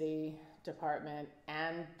publicity department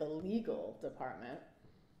and the legal department,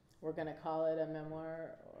 we're going to call it a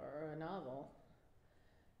memoir or a novel.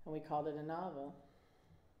 And we called it a novel.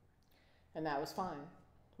 And that was fine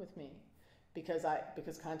with me because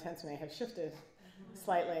contents may have shifted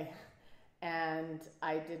slightly, and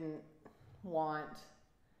I didn't want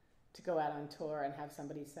to go out on tour and have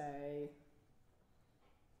somebody say,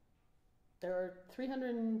 there are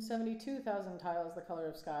 372,000 tiles the color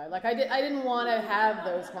of sky. Like I didn't want to have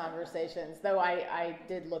those conversations, though I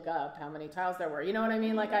did look up how many tiles there were. You know what I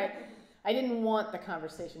mean? Like I didn't want the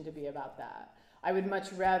conversation to be about that. I would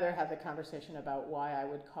much rather have the conversation about why I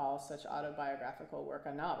would call such autobiographical work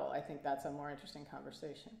a novel. I think that's a more interesting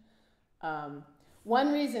conversation.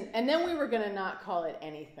 One reason, and then we were going to not call it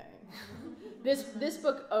anything. This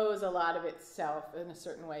book owes a lot of itself in a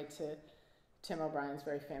certain way to Tim O'Brien's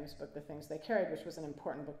very famous book, The Things They Carried, which was an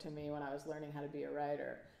important book to me when I was learning how to be a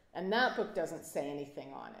writer. And that book doesn't say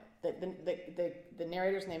anything on it. The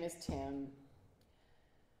narrator's name is Tim,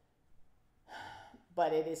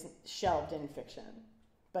 but it is shelved in fiction.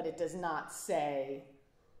 But it does not say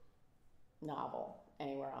novel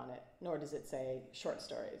anywhere on it, nor does it say short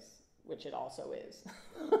stories, which it also is.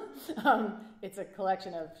 It's a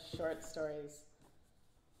collection of short stories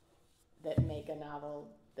that make a novel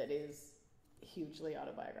that is hugely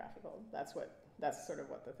autobiographical. That's sort of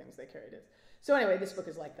what The Things They Carried is. So anyway, this book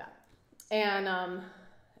is like that. And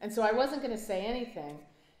so I wasn't going to say anything.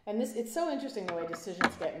 And it's so interesting the way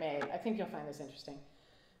decisions get made. I think you'll find this interesting.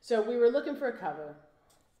 So we were looking for a cover,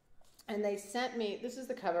 and they sent me, this is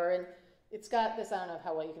the cover, and it's got this, I don't know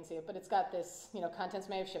how well you can see it, but it's got this, contents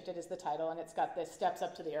may have shifted is the title, and it's got this steps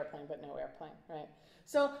up to the airplane, but no airplane, right?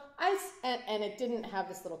 So and it didn't have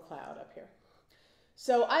this little cloud up here.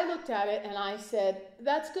 So I looked at it and I said,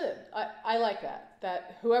 that's good. I like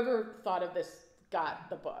that whoever thought of this got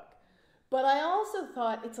the book. But I also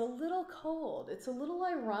thought it's a little cold. It's a little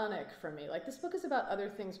ironic for me. Like, this book is about other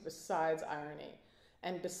things besides irony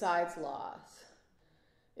and besides loss.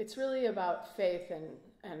 It's really about faith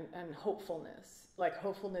and hopefulness, like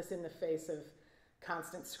hopefulness in the face of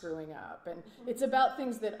constant screwing up. And it's about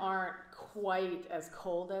things that aren't quite as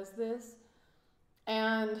cold as this.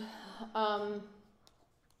 And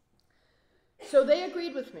so they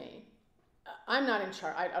agreed with me. I'm not in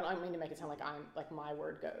charge. I don't mean to make it sound like I'm like my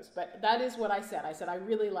word goes, but that is what I said. I said, I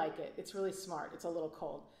really like it. It's really smart. It's a little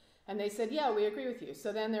cold. And they said, yeah, we agree with you.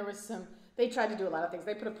 So then there was they tried to do a lot of things.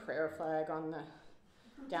 They put a prayer flag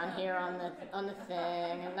down here on the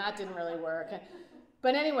thing, and that didn't really work.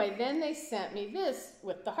 But anyway, then they sent me this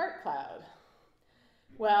with the heart cloud.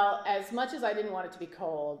 Well, as much as I didn't want it to be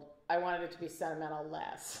cold, I wanted it to be sentimental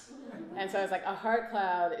less. And so I was like, a heart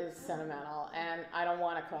cloud is sentimental, and I don't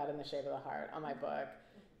want a cloud in the shape of the heart on my book,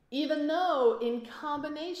 even though in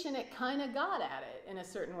combination it kind of got at it in a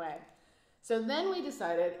certain way. So then we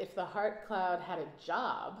decided if the heart cloud had a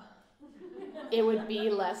job, it would be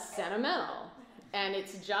less sentimental. And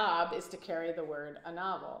its job is to carry the word a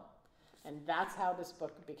novel. And that's how this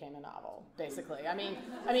book became a novel, basically. I mean,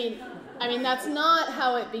 that's not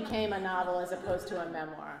how it became a novel as opposed to a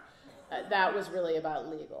memoir. That was really about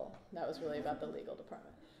legal. That was really about the legal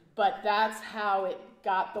department. But that's how it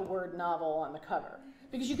got the word novel on the cover.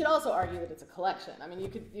 Because you could also argue that it's a collection. I mean, you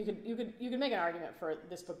could make an argument for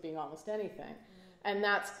this book being almost anything, and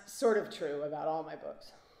that's sort of true about all my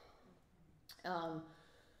books.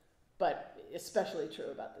 But especially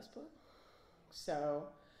true about this book. So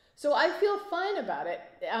I feel fine about it.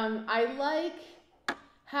 I like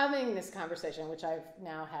having this conversation, which I've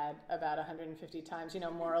now had about 150 times,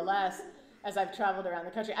 more or less, as I've traveled around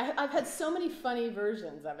the country. I've had so many funny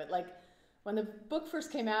versions of it. Like, when the book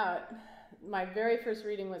first came out, my very first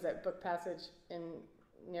reading was at Book Passage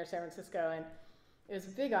near San Francisco, and it was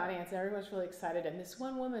a big audience, and everyone was really excited. And this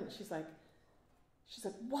one woman, she's like,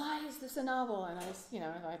 why is this a novel? And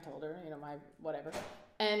I told her, my whatever.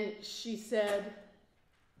 And she said,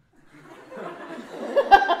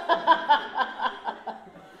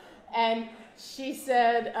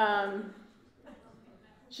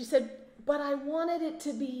 but I wanted it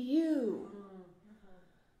to be you.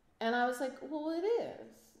 And I was like, well, it is.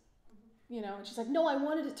 And she's like, no, I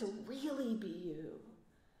wanted it to really be you.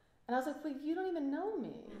 And I was like, well, you don't even know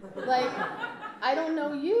me. Like, I don't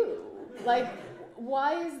know you. Like,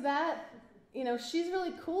 why is that? She's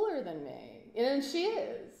really cooler than me. And she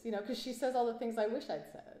is, because she says all the things I wish I'd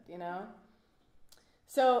said,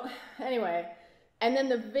 So, anyway, and then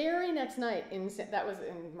the very next night, that was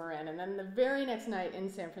in Marin, and then the very next night in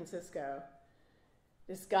San Francisco,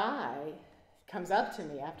 this guy comes up to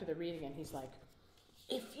me after the reading, and he's like,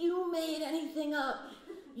 if you made anything up,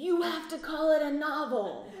 you have to call it a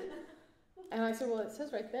novel. And I said, well, it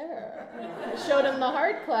says right there. I showed him the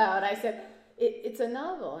heart cloud. I said, it's a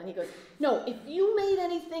novel. And he goes, no, if you made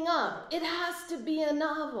anything up, it has to be a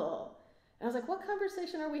novel. And I was like, what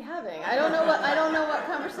conversation are we having? I don't know what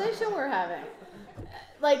conversation we're having.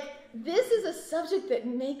 Like, this is a subject that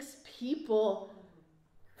makes people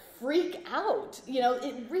freak out.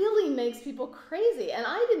 It really makes people crazy. And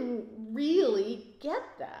I didn't really get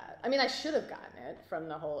that. I mean, I should have gotten it from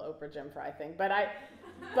the whole Oprah Jim Fry thing, but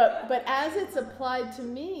as it's applied to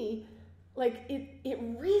me, like, it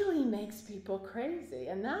really makes people crazy.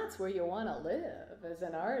 And that's where you want to live as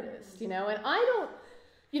an artist, And I don't,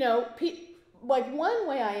 like, one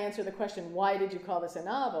way I answer the question, why did you call this a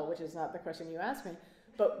novel, which is not the question you asked me,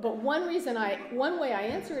 but one way I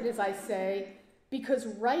answer it is I say, because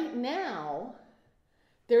right now,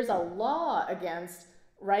 there's a law against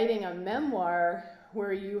writing a memoir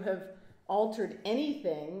where you have altered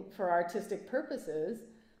anything for artistic purposes,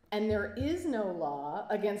 and there is no law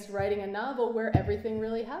against writing a novel where everything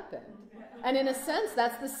really happened. And in a sense,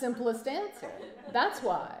 that's the simplest answer. That's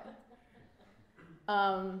why.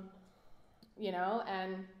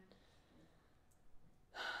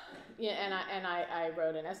 I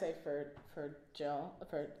wrote an essay for Jill,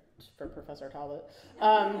 for Professor Talbot,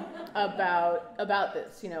 about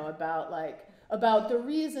this, about the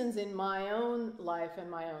reasons in my own life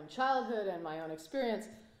and my own childhood and my own experience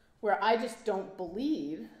where I just don't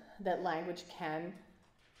believe that language can,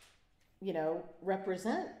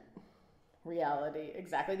 represent reality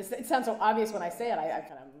exactly. It sounds so obvious when I say it. I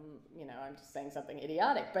kind of, I'm just saying something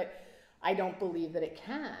idiotic, but I don't believe that it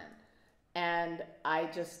can. And I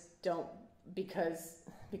just don't, because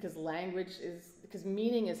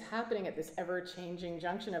meaning is happening at this ever-changing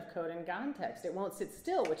junction of code and context. It won't sit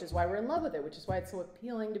still, which is why we're in love with it, which is why it's so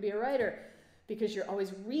appealing to be a writer, because you're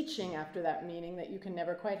always reaching after that meaning that you can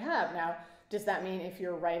never quite have. Now, does that mean if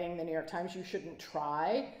you're writing the New York Times, you shouldn't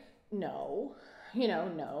try? No.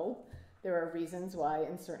 No. There are reasons why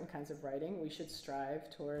in certain kinds of writing we should strive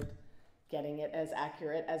toward getting it as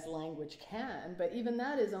accurate as language can, but even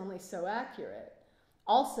that is only so accurate.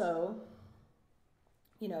 Also,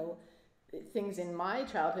 things in my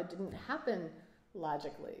childhood didn't happen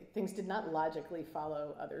logically. Things did not logically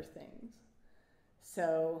follow other things.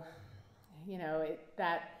 So,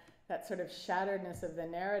 that that sort of shatteredness of the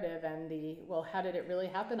narrative and the, well, how did it really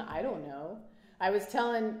happen? I don't know. I was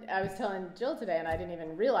telling Jill today, and I didn't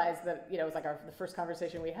even realize that, it was like the first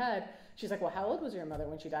conversation we had. She's like, well, how old was your mother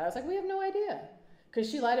when she died? I was like, we have no idea, because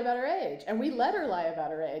she lied about her age, and we let her lie about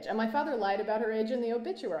her age, and my father lied about her age in the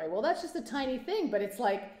obituary. Well, that's just a tiny thing, but it's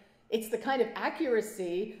like, it's the kind of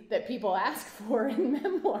accuracy that people ask for in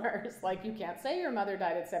memoirs. Like, you can't say your mother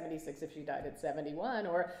died at 76 if she died at 71,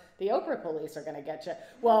 or the Oprah police are going to get you.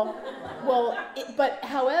 But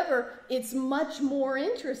however, it's much more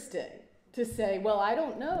interesting to say, well, I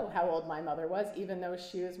don't know how old my mother was, even though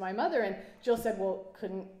she was my mother. And Jill said, well,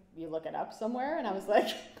 couldn't you look it up somewhere? And I was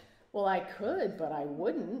like, well, I could, but I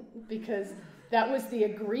wouldn't, because that was the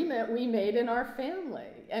agreement we made in our family.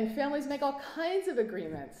 And families make all kinds of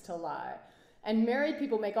agreements to lie. And married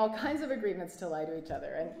people make all kinds of agreements to lie to each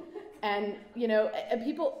other. And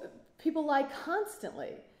people lie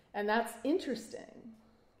constantly. And that's interesting.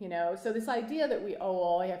 So this idea that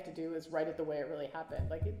all I have to do is write it the way it really happened,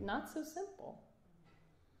 not so simple.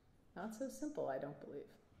 Not so simple, I don't believe.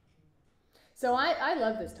 So I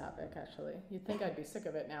love this topic, actually. You'd think I'd be sick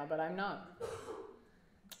of it now, but I'm not.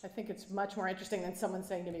 I think it's much more interesting than someone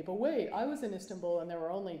saying to me, but wait, I was in Istanbul and there were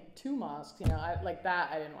only 2 mosques. Like that,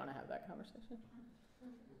 I didn't want to have that conversation.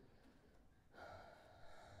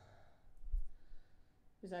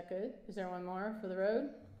 Is that good? Is there one more for the road?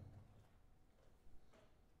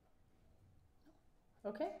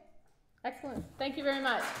 Okay, excellent. Thank you very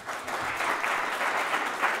much.